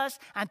stay with us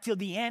until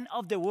the end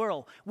of the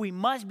world. We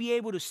must be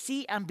able to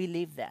see and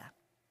believe that.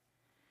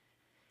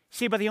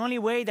 See, but the only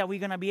way that we're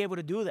going to be able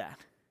to do that,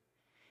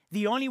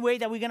 the only way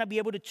that we're going to be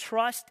able to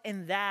trust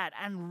in that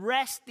and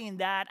rest in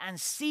that and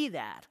see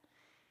that,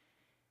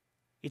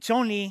 it's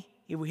only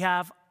if we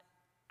have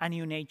a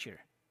new nature,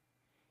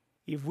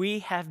 if we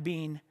have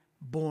been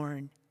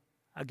born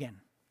again.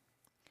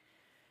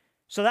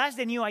 So that's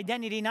the new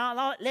identity.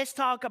 Now let's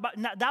talk about,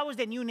 that was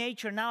the new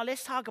nature. Now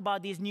let's talk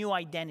about this new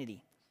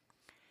identity.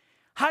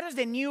 How does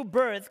the new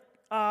birth,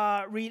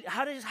 how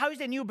is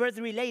the new birth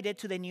related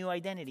to the new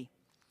identity?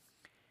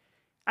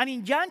 And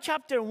in John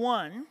chapter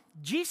 1,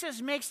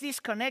 Jesus makes this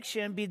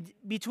connection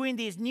between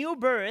this new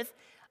birth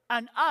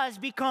and us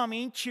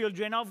becoming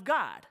children of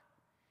God.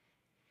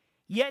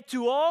 Yet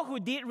to all who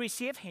did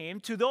receive Him,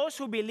 to those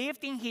who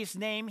believed in His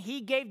name, He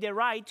gave the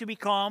right to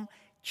become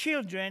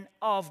children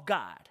of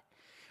God.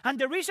 And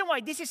the reason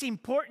why this is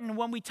important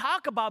when we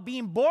talk about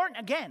being born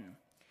again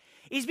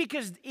is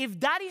because if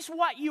that is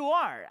what you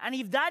are, and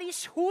if that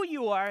is who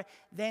you are,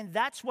 then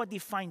that's what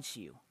defines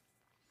you.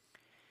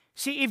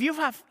 See, if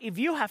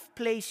you have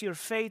placed your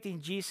faith in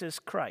Jesus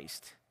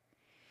Christ,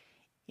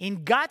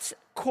 in God's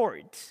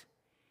court,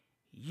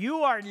 you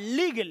are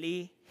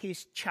legally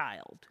His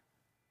child.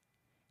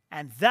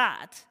 And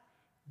that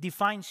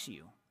defines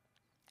you.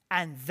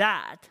 And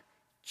that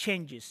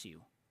changes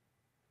you.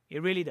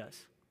 It really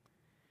does.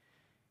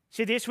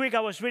 See, this week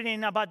I was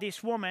reading about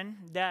this woman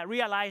that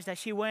realized that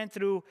she went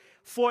through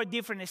 4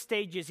 different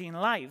stages in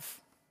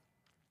life.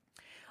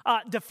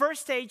 The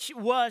first stage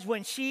was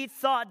when she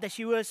thought that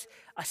she was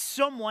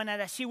someone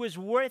and that she was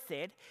worth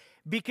it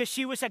because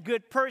she was a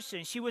good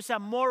person. She was a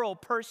moral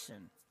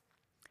person.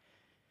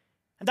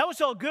 And that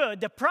was all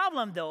good. The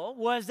problem, though,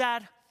 was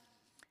that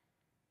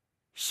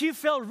she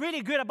felt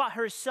really good about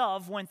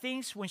herself when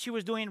she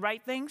was doing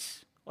right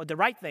things or the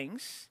right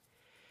things.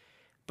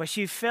 But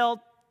she felt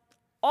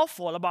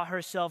awful about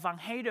herself and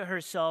hated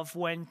herself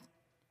when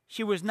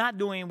she was not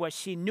doing what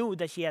she knew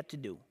that she had to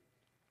do.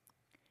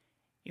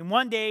 In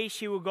one day,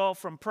 she would go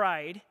from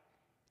pride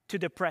to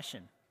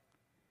depression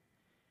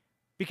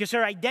because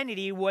her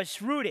identity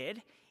was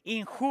rooted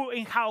in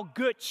how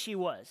good she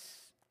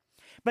was.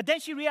 But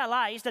then she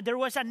realized that there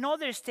was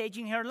another stage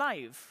in her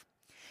life.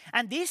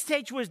 And this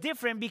stage was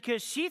different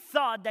because she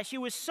thought that she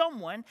was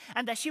someone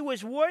and that she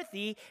was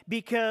worthy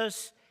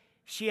because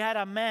she had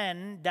a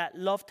man that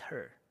loved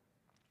her.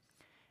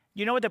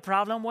 You know what the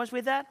problem was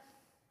with that?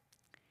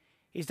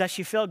 Is that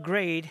she felt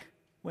great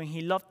when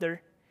he loved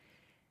her,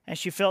 and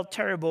she felt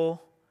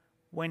terrible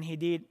when he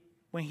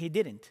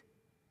didn't.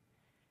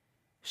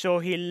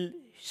 So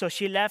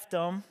she left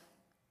him,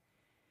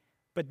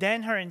 but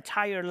then her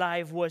entire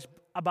life was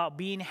about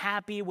being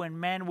happy when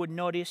men would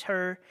notice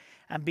her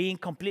and being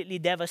completely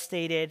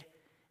devastated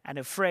and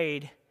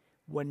afraid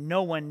when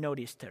no one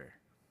noticed her.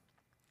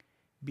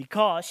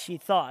 Because she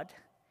thought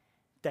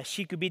that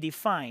she could be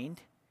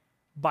defined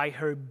by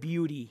her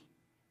beauty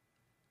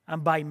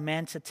and by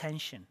man's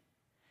attention.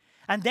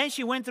 And then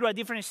she went through a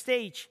different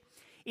stage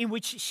in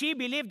which she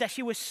believed that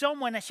she was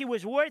someone and she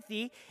was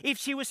worthy if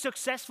she was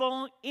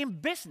successful in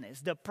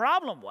business. The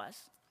problem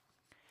was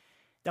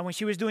that when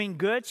she was doing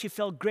good, she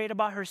felt great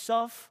about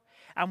herself.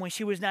 And when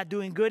she was not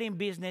doing good in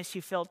business,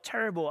 she felt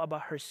terrible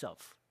about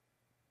herself.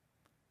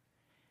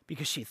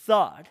 Because she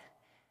thought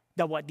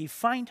that what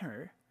defined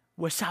her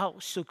was how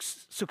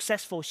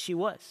successful she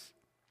was.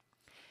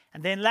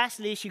 And then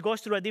lastly, she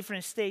goes through a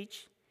different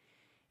stage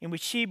in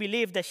which she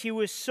believed that she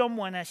was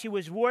someone and she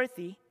was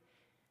worthy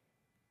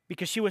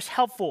because she was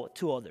helpful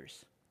to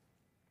others.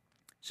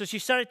 So she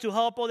started to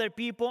help other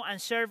people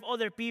and serve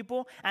other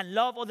people and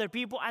love other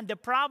people. And the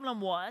problem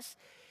was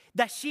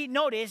that she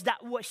noticed that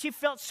she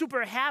felt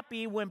super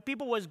happy when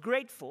people was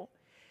grateful,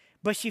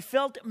 but she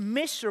felt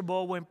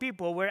miserable when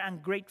people were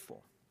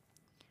ungrateful.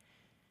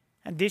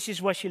 And this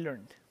is what she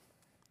learned.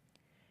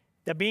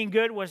 That being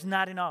good was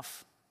not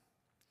enough.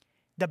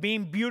 That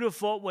being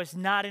beautiful was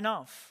not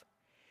enough.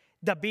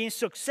 That being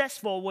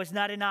successful was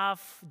not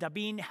enough. That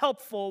being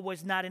helpful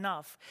was not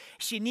enough.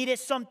 She needed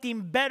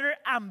something better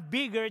and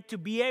bigger to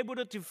be able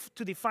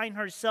to define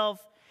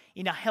herself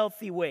in a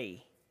healthy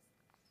way.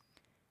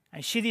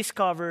 And she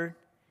discovered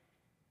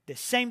the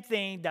same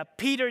thing that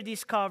Peter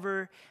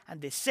discovered and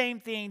the same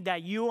thing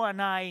that you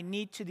and I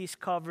need to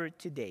discover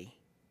today.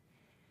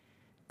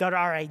 That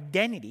our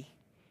identity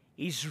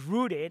is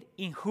rooted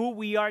in who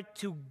we are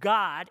to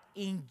God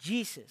in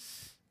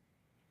Jesus.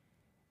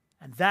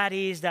 And that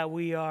is that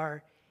we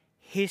are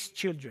His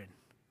children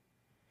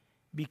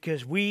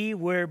because we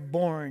were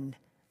born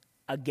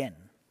again.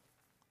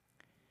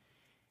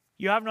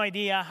 You have no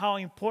idea how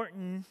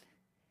important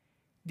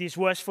this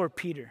was for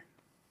Peter.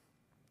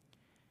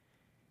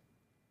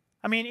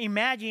 I mean,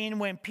 imagine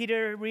when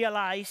Peter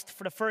realized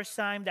for the first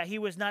time that he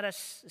was not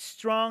as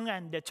strong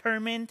and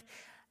determined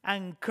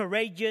and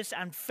courageous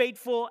and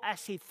faithful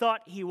as he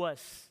thought he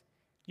was.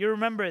 You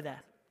remember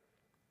that?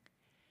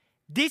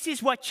 This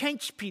is what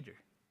changed Peter.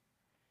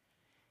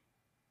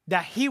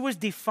 That he was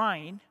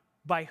defined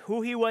by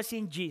who he was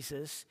in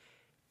Jesus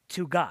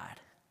to God.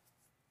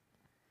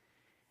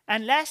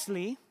 And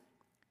lastly,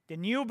 the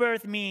new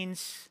birth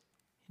means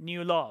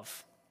new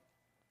love.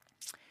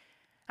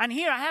 And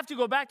here I have to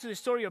go back to the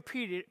story of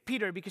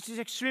Peter because it's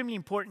extremely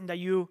important that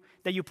you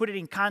put it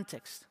in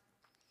context.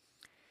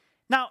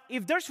 Now,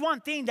 if there's one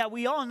thing that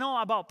we all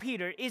know about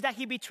Peter is that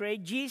he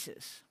betrayed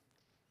Jesus.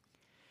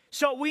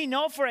 So we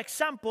know, for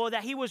example,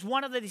 that he was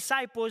one of the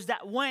disciples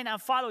that went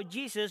and followed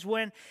Jesus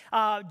when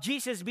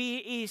Jesus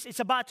is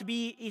about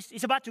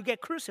to get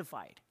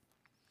crucified.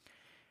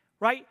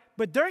 Right?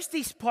 But there's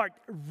this part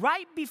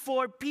right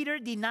before Peter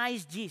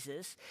denies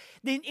Jesus,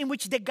 in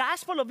which the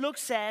Gospel of Luke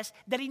says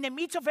that in the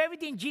midst of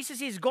everything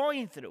Jesus is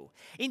going through,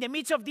 in the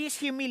midst of this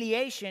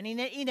humiliation,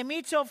 in the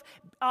midst of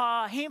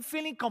him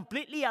feeling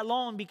completely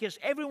alone because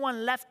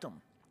everyone left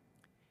him,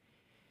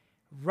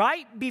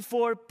 right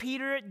before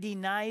Peter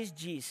denies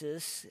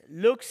Jesus,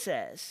 Luke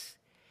says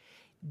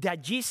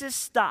that Jesus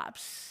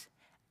stops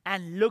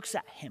and looks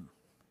at him.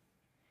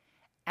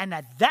 And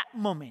at that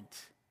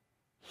moment,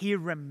 he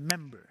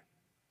remembered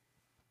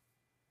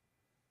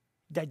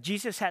that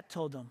Jesus had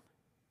told him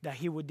that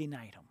he would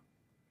deny him.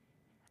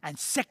 And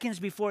seconds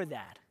before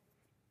that,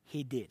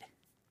 he did.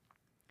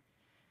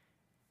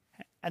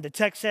 And the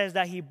text says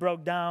that he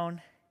broke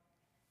down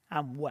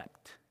and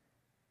wept.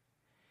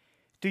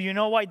 Do you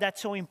know why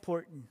that's so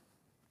important?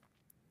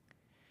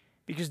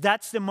 Because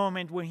that's the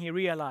moment when he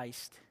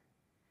realized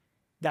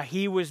that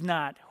he was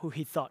not who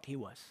he thought he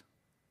was.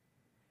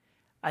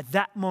 At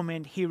that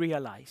moment, he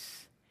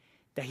realized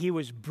that he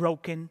was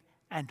broken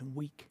and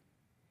weak.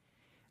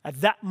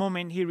 At that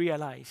moment, he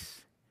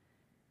realized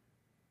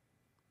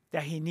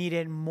that he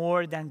needed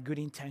more than good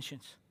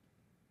intentions.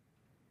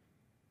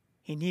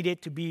 He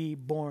needed to be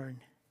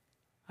born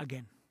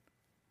again.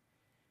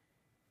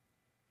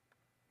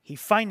 He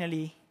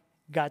finally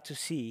got to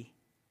see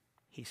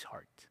his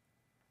heart.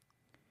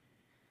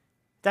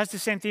 That's the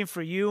same thing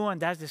for you, and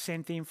that's the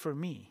same thing for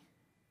me.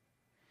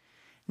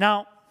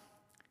 Now,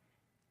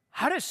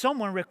 how does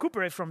someone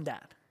recuperate from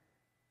that?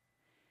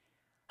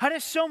 How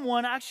does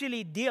someone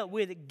actually deal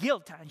with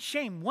guilt and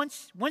shame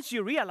once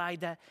you realize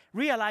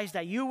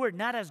that you were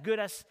not as good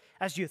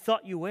as you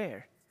thought you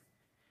were?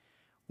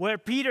 Where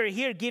Peter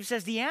here gives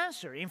us the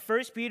answer in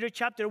 1 Peter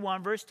chapter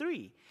 1, verse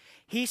 3.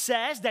 He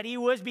says that it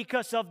was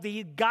because of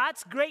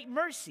God's great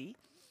mercy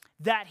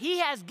that he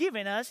has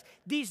given us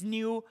this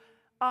new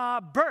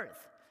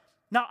birth.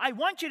 Now, I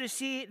want you to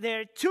see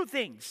there two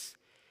things.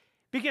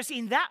 Because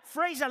in that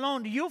phrase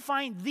alone, you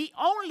find the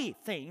only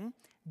thing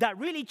that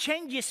really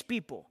changes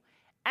people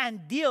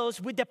and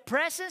deals with the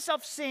presence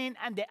of sin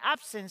and the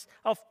absence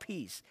of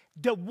peace.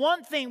 The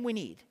one thing we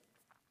need.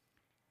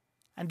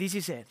 And this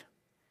is it.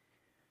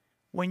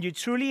 When you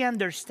truly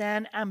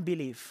understand and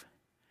believe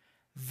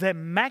the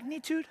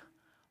magnitude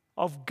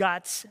of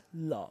God's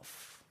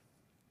love.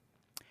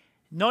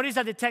 Notice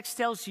that the text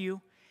tells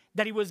you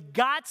that it was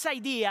God's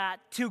idea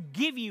to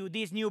give you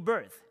this new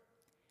birth.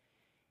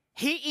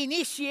 He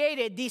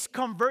initiated this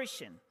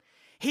conversion.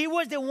 He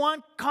was the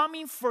one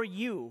coming for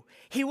you.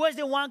 He was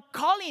the one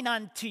calling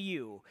unto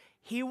you.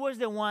 He was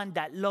the one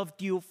that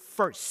loved you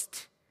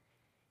first.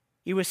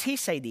 It was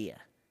his idea.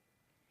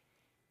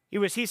 It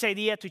was his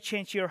idea to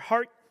change your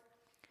heart.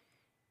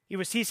 It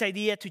was his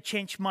idea to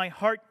change my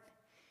heart.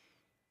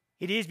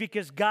 It is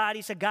because God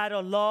is a God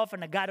of love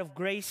and a God of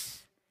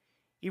grace.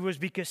 It was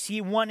because he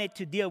wanted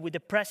to deal with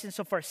the presence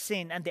of our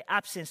sin and the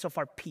absence of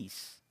our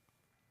peace.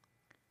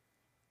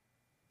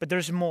 But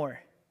there's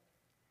more.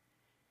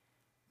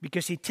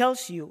 Because he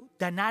tells you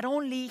that not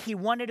only he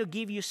wanted to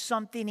give you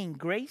something in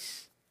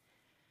grace,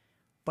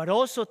 but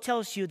also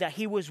tells you that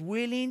he was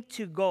willing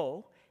to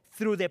go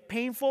through the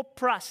painful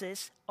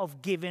process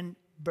of giving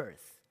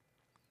birth.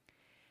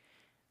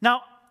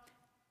 Now,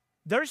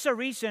 there's a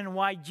reason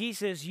why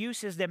Jesus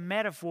uses the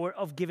metaphor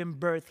of giving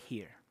birth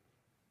here.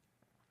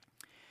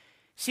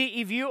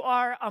 See, if you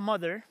are a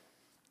mother,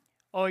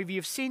 or if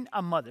you've seen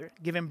a mother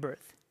giving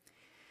birth,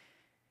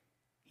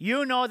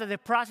 you know that the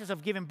process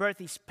of giving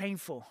birth is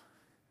painful.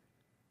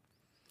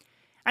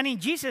 And in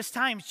Jesus'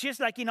 times, just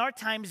like in our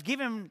times,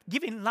 giving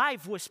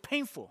life was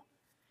painful.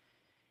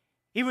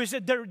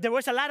 There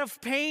was a lot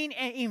of pain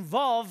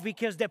involved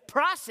because the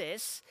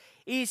process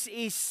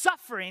is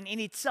suffering in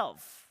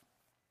itself.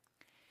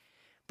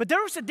 But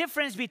there was a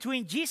difference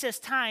between Jesus'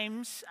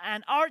 times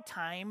and our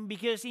time,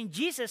 because in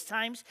Jesus'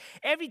 times,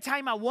 every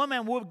time a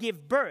woman would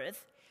give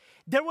birth,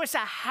 there was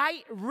a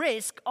high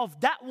risk of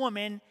that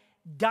woman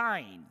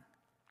dying.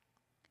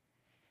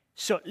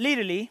 So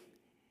literally,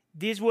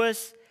 This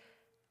was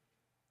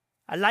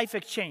a life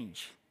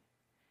exchange.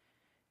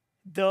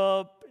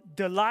 The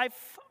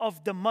life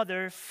of the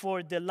mother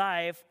for the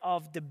life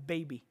of the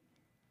baby.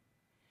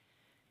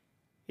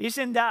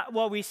 Isn't that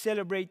what we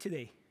celebrate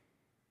today?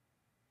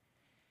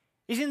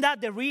 Isn't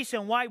that the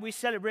reason why we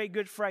celebrate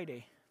Good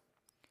Friday?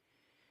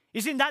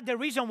 Isn't that the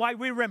reason why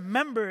we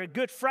remember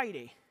Good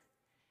Friday?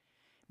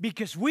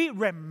 Because we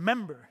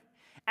remember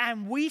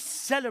and we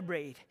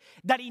celebrate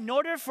that in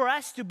order for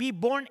us to be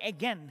born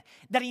again,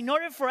 that in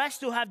order for us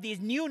to have this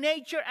new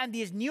nature and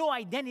this new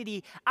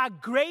identity, a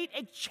great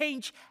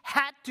exchange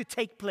had to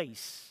take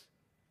place.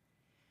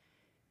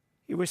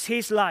 It was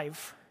his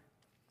life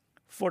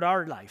for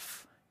our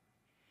life.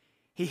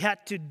 He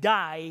had to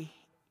die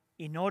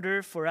in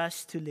order for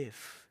us to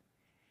live.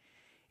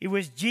 It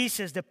was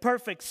Jesus, the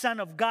perfect Son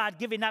of God,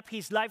 giving up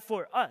his life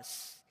for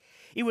us.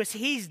 It was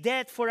his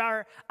death for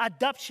our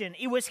adoption.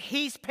 It was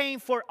his pain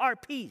for our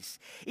peace.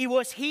 It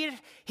was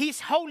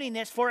his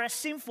holiness for our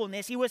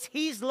sinfulness. It was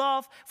his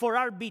love for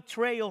our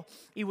betrayal.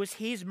 It was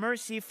his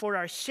mercy for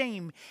our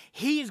shame.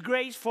 His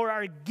grace for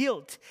our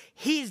guilt.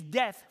 His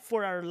death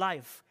for our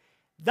life.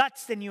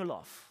 That's the new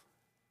love.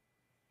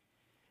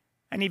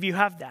 And if you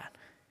have that,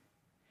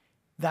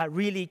 that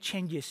really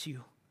changes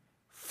you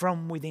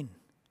from within.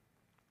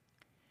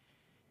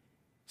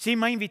 See,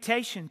 my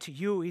invitation to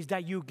you is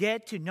that you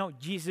get to know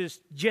Jesus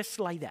just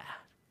like that.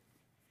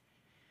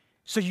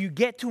 So you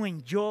get to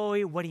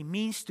enjoy what it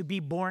means to be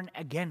born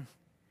again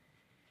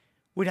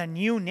with a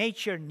new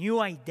nature, new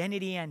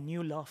identity, and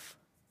new love.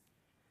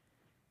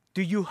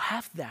 Do you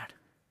have that?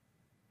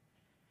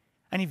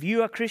 And if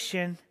you're a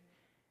Christian,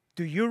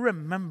 do you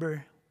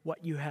remember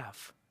what you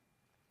have?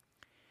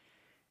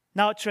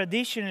 Now,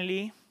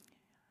 traditionally,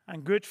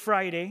 on Good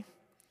Friday,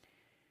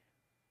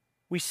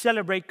 we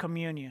celebrate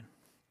communion.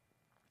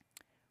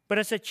 But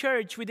as a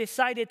church, we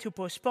decided to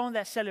postpone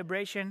that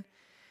celebration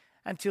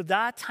until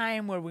that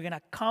time where we're going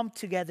to come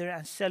together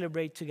and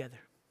celebrate together.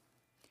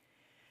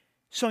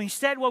 So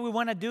instead, what we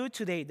want to do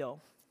today, though,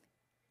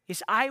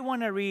 is I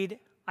want to read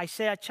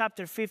Isaiah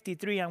chapter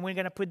 53, and we're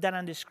going to put that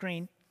on the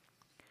screen.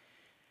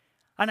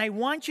 And I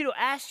want you to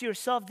ask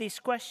yourself this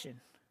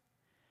question.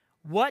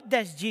 What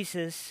does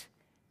Jesus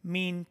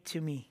mean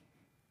to me?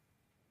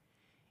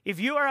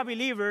 If you are a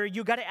believer,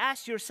 you got to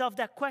ask yourself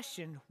that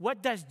question.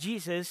 What does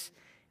Jesus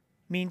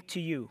mean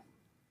to you?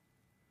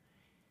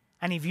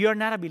 And if you're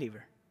not a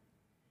believer,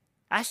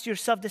 ask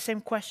yourself the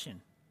same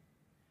question.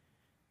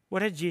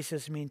 What does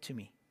Jesus mean to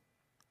me?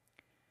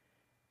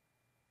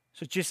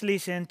 So just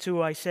listen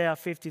to Isaiah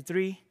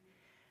 53,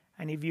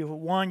 and if you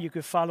want, you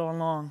could follow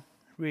along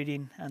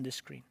reading on the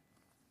screen.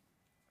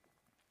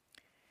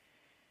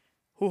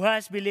 Who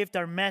has believed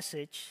our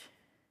message,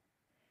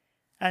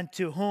 and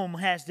to whom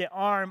has the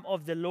arm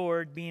of the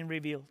Lord been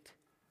revealed?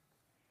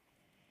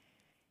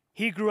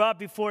 He grew up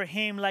before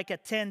him like a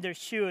tender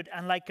shoot,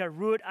 and like a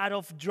root out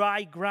of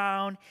dry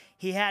ground.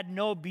 He had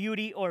no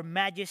beauty or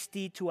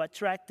majesty to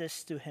attract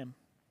us to him.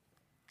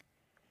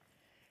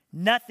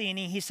 Nothing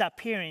in his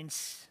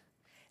appearance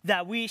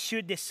that we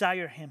should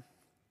desire him.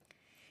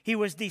 He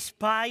was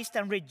despised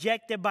and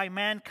rejected by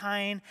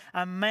mankind,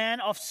 a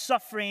man of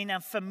suffering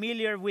and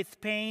familiar with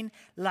pain,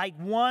 like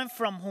one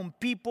from whom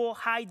people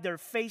hide their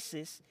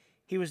faces.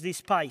 He was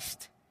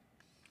despised,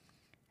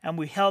 and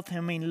we held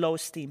him in low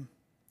esteem.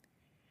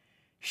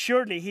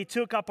 Surely he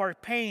took up our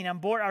pain and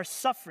bore our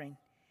suffering,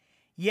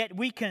 yet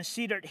we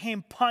considered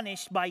him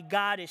punished by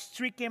God,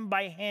 stricken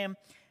by him,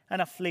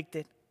 and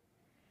afflicted.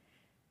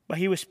 But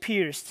he was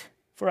pierced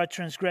for our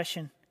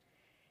transgression.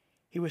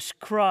 He was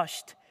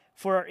crushed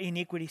for our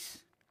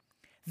iniquities.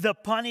 The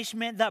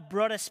punishment that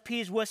brought us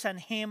peace was on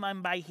him,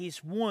 and by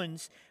his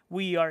wounds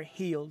we are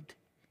healed.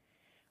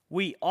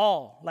 We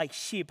all, like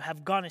sheep,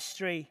 have gone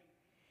astray.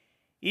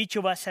 Each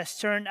of us has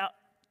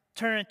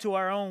turned to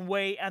our own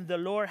way, and the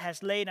Lord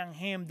has laid on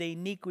him the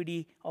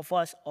iniquity of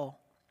us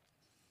all.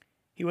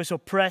 He was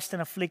oppressed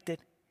and afflicted,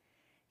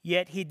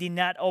 yet he did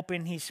not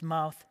open his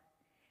mouth.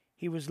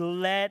 He was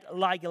led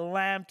like a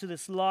lamb to the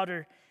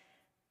slaughter,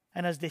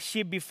 and as the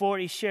sheep before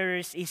its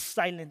shearers is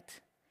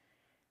silent,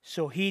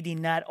 so he did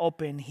not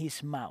open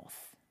his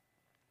mouth.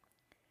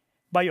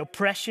 By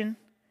oppression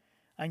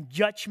and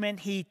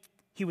judgment he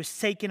was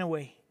taken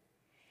away.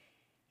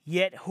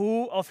 Yet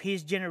who of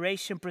his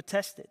generation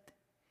protested?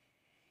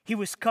 He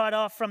was cut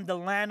off from the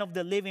land of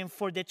the living.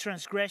 For the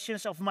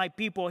transgressions of my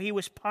people he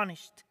was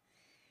punished.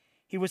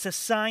 He was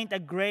assigned a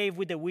grave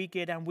with the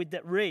wicked and with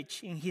the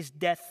rich in his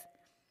death.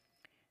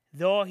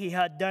 Though he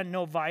had done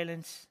no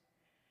violence,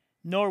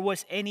 nor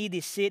was any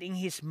deceit in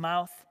his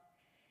mouth,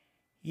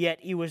 yet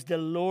it was the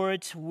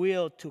Lord's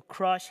will to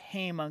crush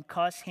him and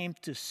cause him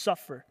to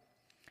suffer.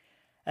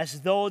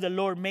 As though the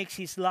Lord makes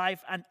his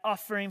life an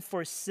offering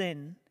for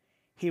sin,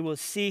 he will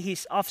see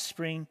his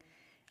offspring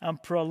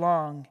and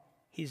prolong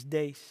his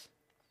days.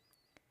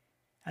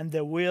 And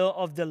the will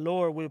of the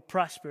Lord will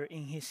prosper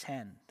in his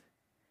hand.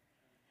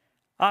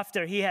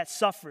 After he had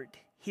suffered,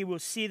 he will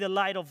see the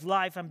light of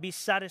life and be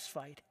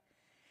satisfied.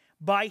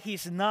 By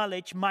his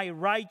knowledge, my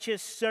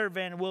righteous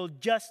servant will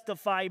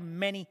justify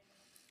many,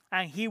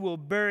 and he will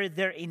bear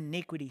their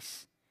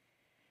iniquities.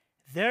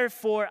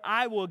 Therefore,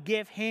 I will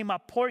give him a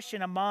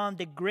portion among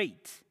the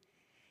great.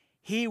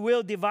 He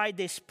will divide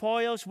the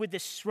spoils with the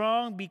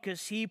strong,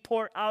 because he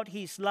poured out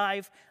his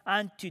life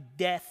unto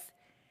death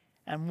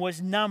and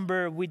was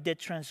numbered with the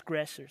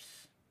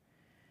transgressors.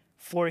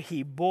 For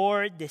he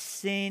bore the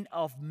sin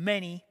of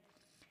many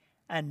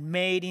and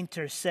made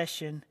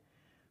intercession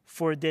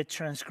for the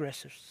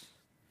transgressors.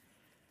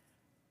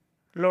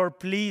 Lord,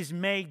 please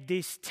make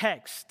this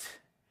text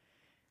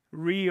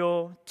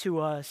real to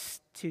us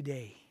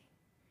today.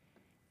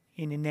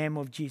 In the name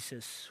of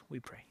Jesus,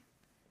 we pray.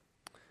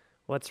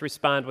 Let's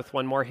respond with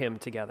one more hymn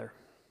together.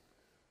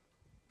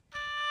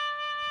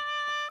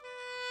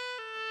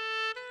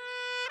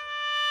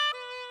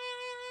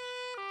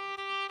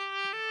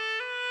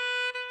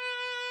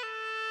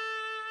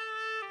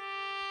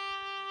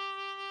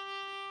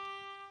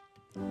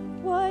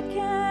 What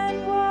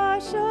can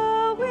wash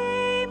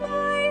away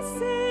my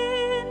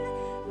sin?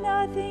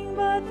 Nothing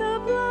but the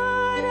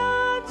blood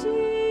of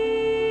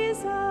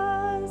Jesus.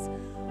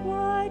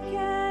 What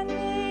can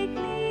make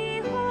me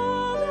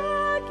whole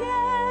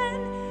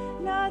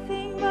again?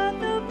 Nothing but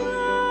the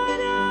blood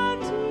of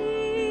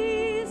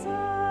Jesus.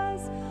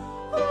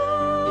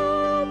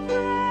 Oh,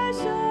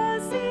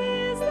 precious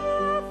is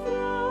the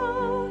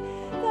flow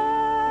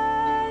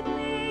that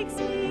makes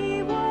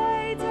me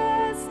white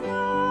as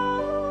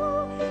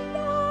snow.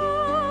 No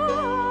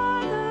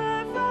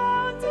other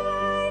fount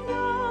I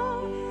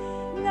know,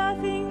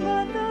 nothing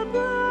but the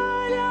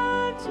blood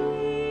of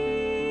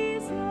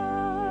Jesus.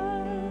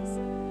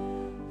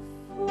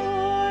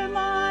 For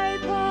my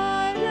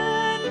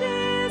pardon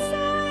this I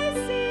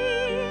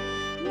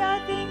see,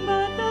 nothing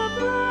but the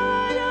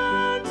blood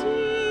of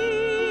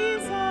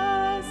Jesus.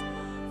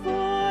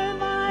 For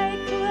my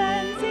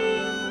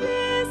cleansing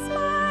this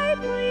my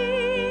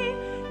plea,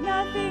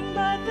 nothing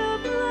but the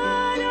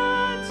blood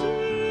of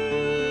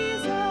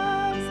Jesus.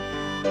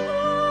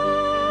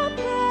 Oh,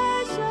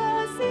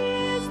 precious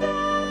is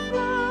the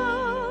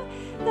flow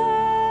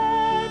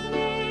that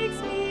makes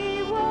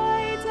me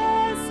white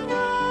as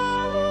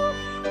snow.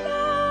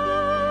 No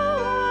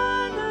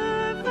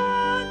other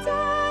fount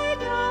I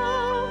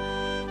know,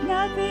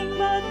 nothing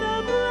but the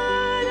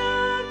blood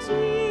of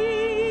Jesus.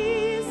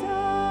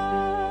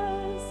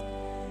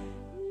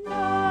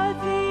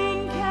 Nothing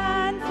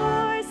can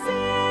for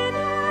sin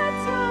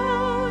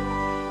atone,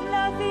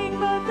 nothing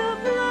but the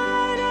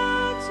blood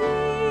of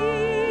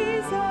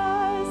Jesus.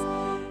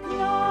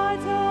 Not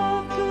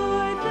of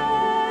good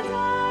that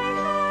I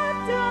have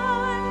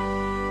done,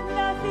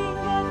 nothing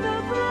but the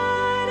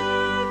blood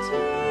of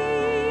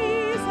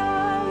Jesus.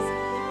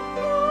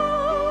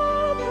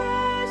 Oh,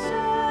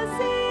 precious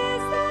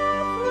is the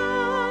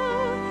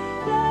flow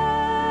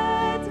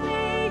that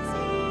makes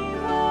me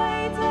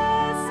white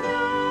as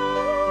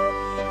snow.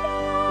 No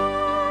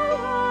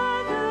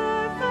other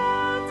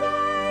fount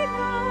I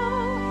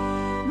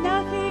know,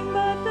 nothing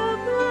but the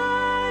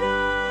blood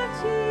of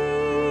Jesus.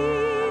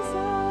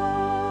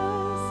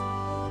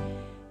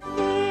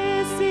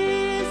 This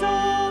is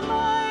all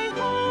my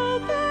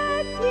hope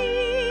and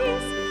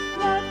peace,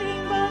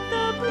 nothing but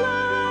the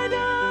blood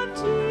of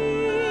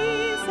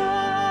Jesus.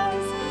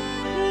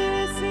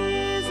 This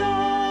is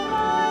all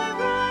my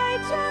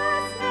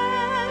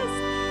righteousness,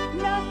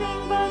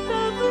 nothing but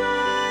the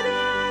blood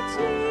of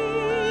Jesus.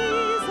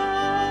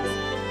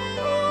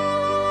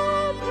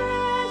 Oh,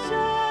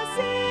 precious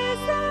is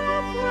the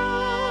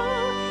flow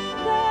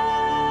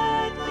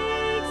that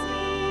makes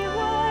me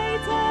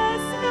white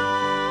as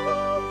snow.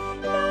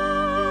 No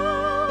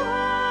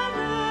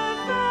other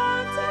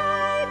fount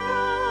I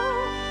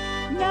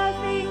know,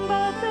 nothing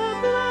but the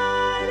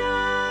blood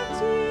of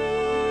Jesus.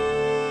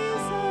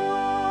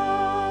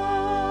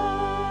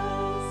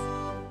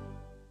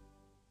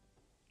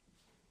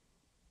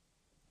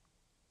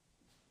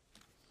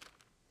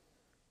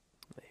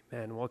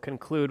 Amen. We'll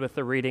conclude with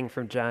the reading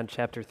from John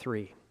chapter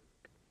 3.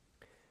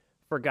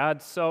 For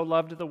God so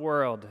loved the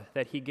world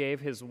that he gave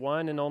his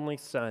one and only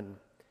Son,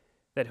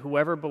 that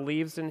whoever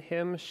believes in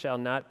him shall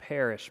not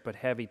perish but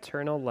have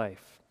eternal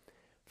life.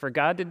 For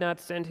God did not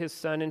send his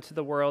Son into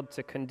the world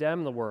to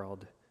condemn the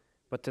world,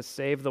 but to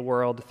save the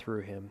world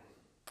through him.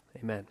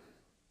 Amen.